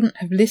they wouldn't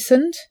have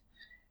listened,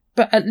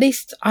 but at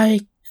least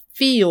I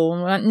feel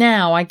like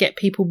now I get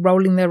people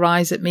rolling their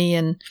eyes at me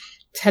and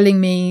telling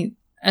me,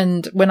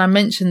 and when I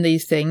mention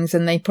these things,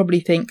 and they probably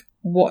think,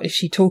 what is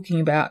she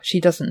talking about?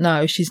 She doesn't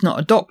know. She's not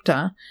a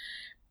doctor.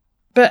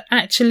 But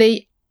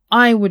actually,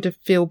 I would have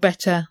feel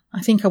better.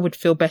 I think I would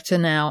feel better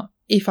now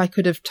if I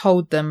could have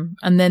told them,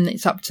 and then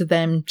it's up to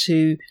them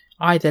to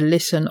either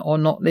listen or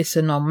not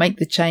listen, or make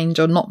the change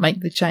or not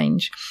make the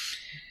change.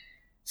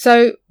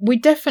 So we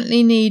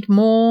definitely need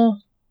more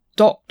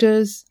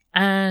doctors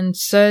and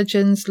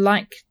surgeons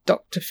like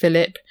Dr.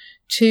 Philip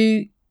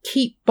to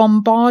keep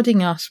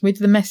bombarding us with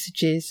the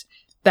messages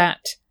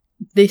that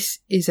this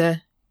is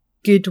a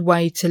good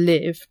way to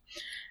live.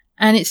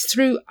 And it's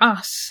through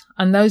us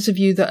and those of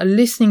you that are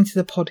listening to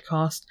the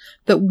podcast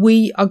that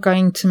we are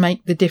going to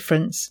make the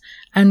difference.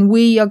 And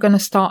we are going to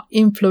start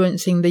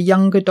influencing the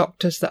younger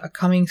doctors that are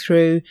coming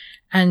through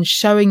and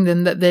showing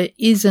them that there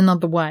is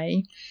another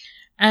way.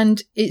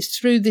 And it's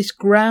through this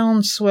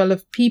groundswell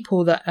of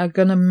people that are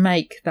going to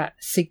make that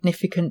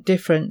significant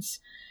difference.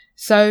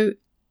 So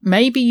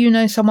maybe you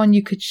know someone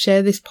you could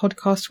share this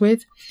podcast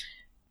with.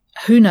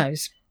 Who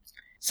knows?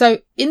 So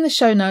in the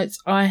show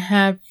notes, I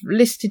have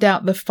listed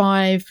out the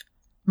 5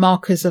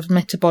 markers of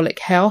metabolic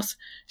health.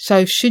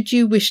 So should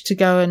you wish to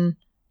go and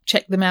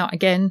check them out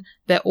again,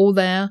 they're all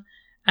there.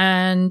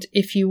 And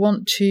if you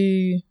want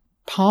to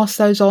pass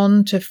those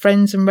on to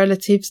friends and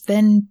relatives,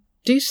 then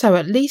do so.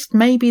 At least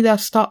maybe they'll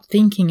start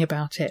thinking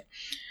about it.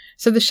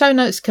 So the show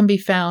notes can be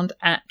found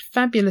at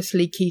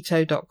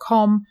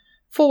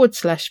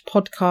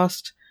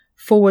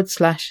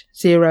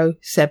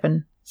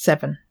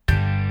fabulouslyketo.com/podcast/077.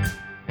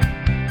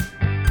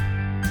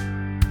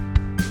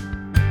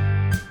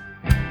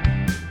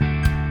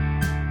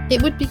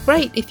 It would be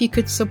great if you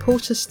could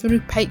support us through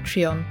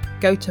Patreon.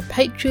 Go to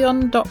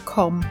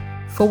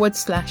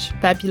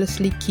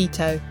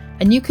patreon.com/fabulouslyketo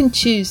and you can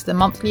choose the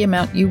monthly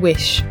amount you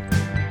wish.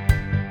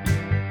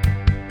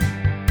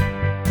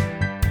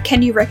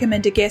 Can you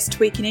recommend a guest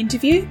we can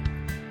interview?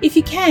 If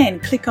you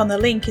can, click on the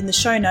link in the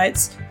show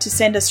notes to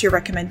send us your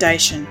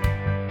recommendation.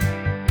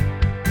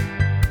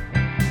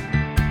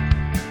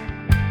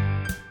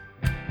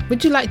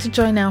 Would you like to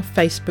join our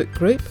Facebook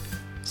group?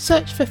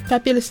 Search for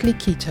Fabulously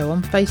Keto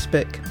on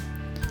Facebook.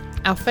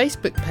 Our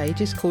Facebook page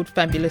is called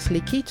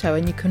Fabulously Keto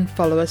and you can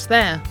follow us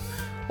there.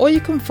 Or you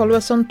can follow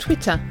us on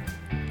Twitter.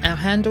 Our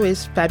handle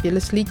is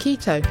Fabulously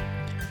Keto.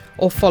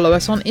 Or follow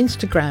us on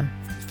Instagram,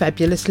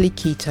 Fabulously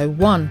Keto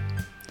 1.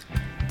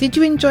 Did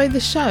you enjoy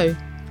the show?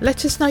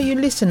 Let us know you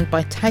listened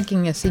by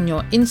tagging us in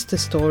your Insta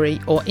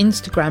story or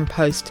Instagram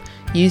post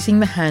using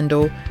the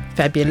handle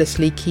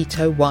Fabulously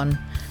Keto 1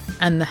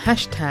 and the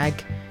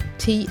hashtag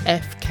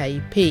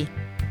TFKP.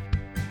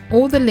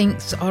 All the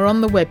links are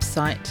on the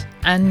website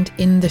and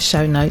in the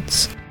show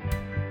notes.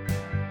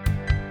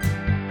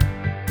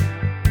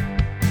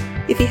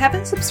 If you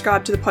haven't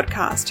subscribed to the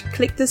podcast,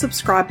 click the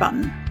subscribe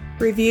button.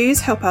 Reviews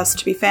help us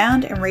to be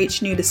found and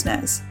reach new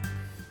listeners.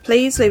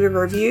 Please leave a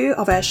review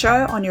of our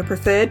show on your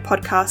preferred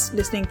podcast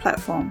listening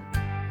platform.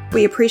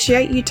 We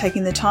appreciate you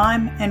taking the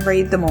time and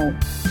read them all.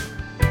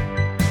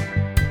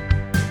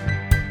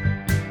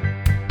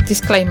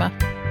 Disclaimer.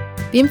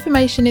 The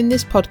information in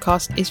this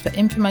podcast is for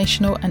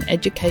informational and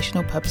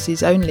educational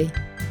purposes only.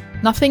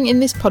 Nothing in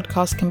this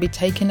podcast can be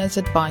taken as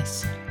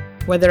advice.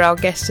 Whether our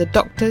guests are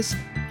doctors,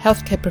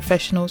 healthcare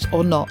professionals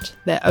or not,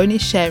 they're only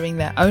sharing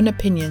their own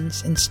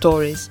opinions and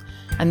stories,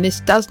 and this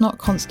does not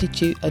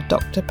constitute a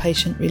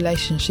doctor-patient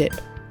relationship.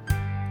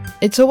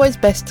 It's always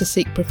best to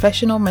seek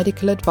professional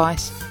medical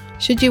advice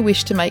should you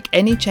wish to make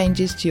any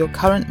changes to your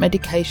current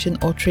medication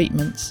or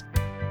treatments.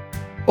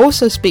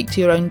 Also speak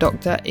to your own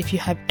doctor if you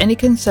have any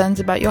concerns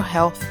about your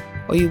health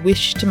or you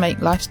wish to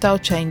make lifestyle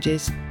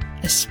changes,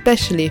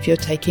 especially if you're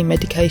taking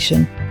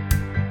medication.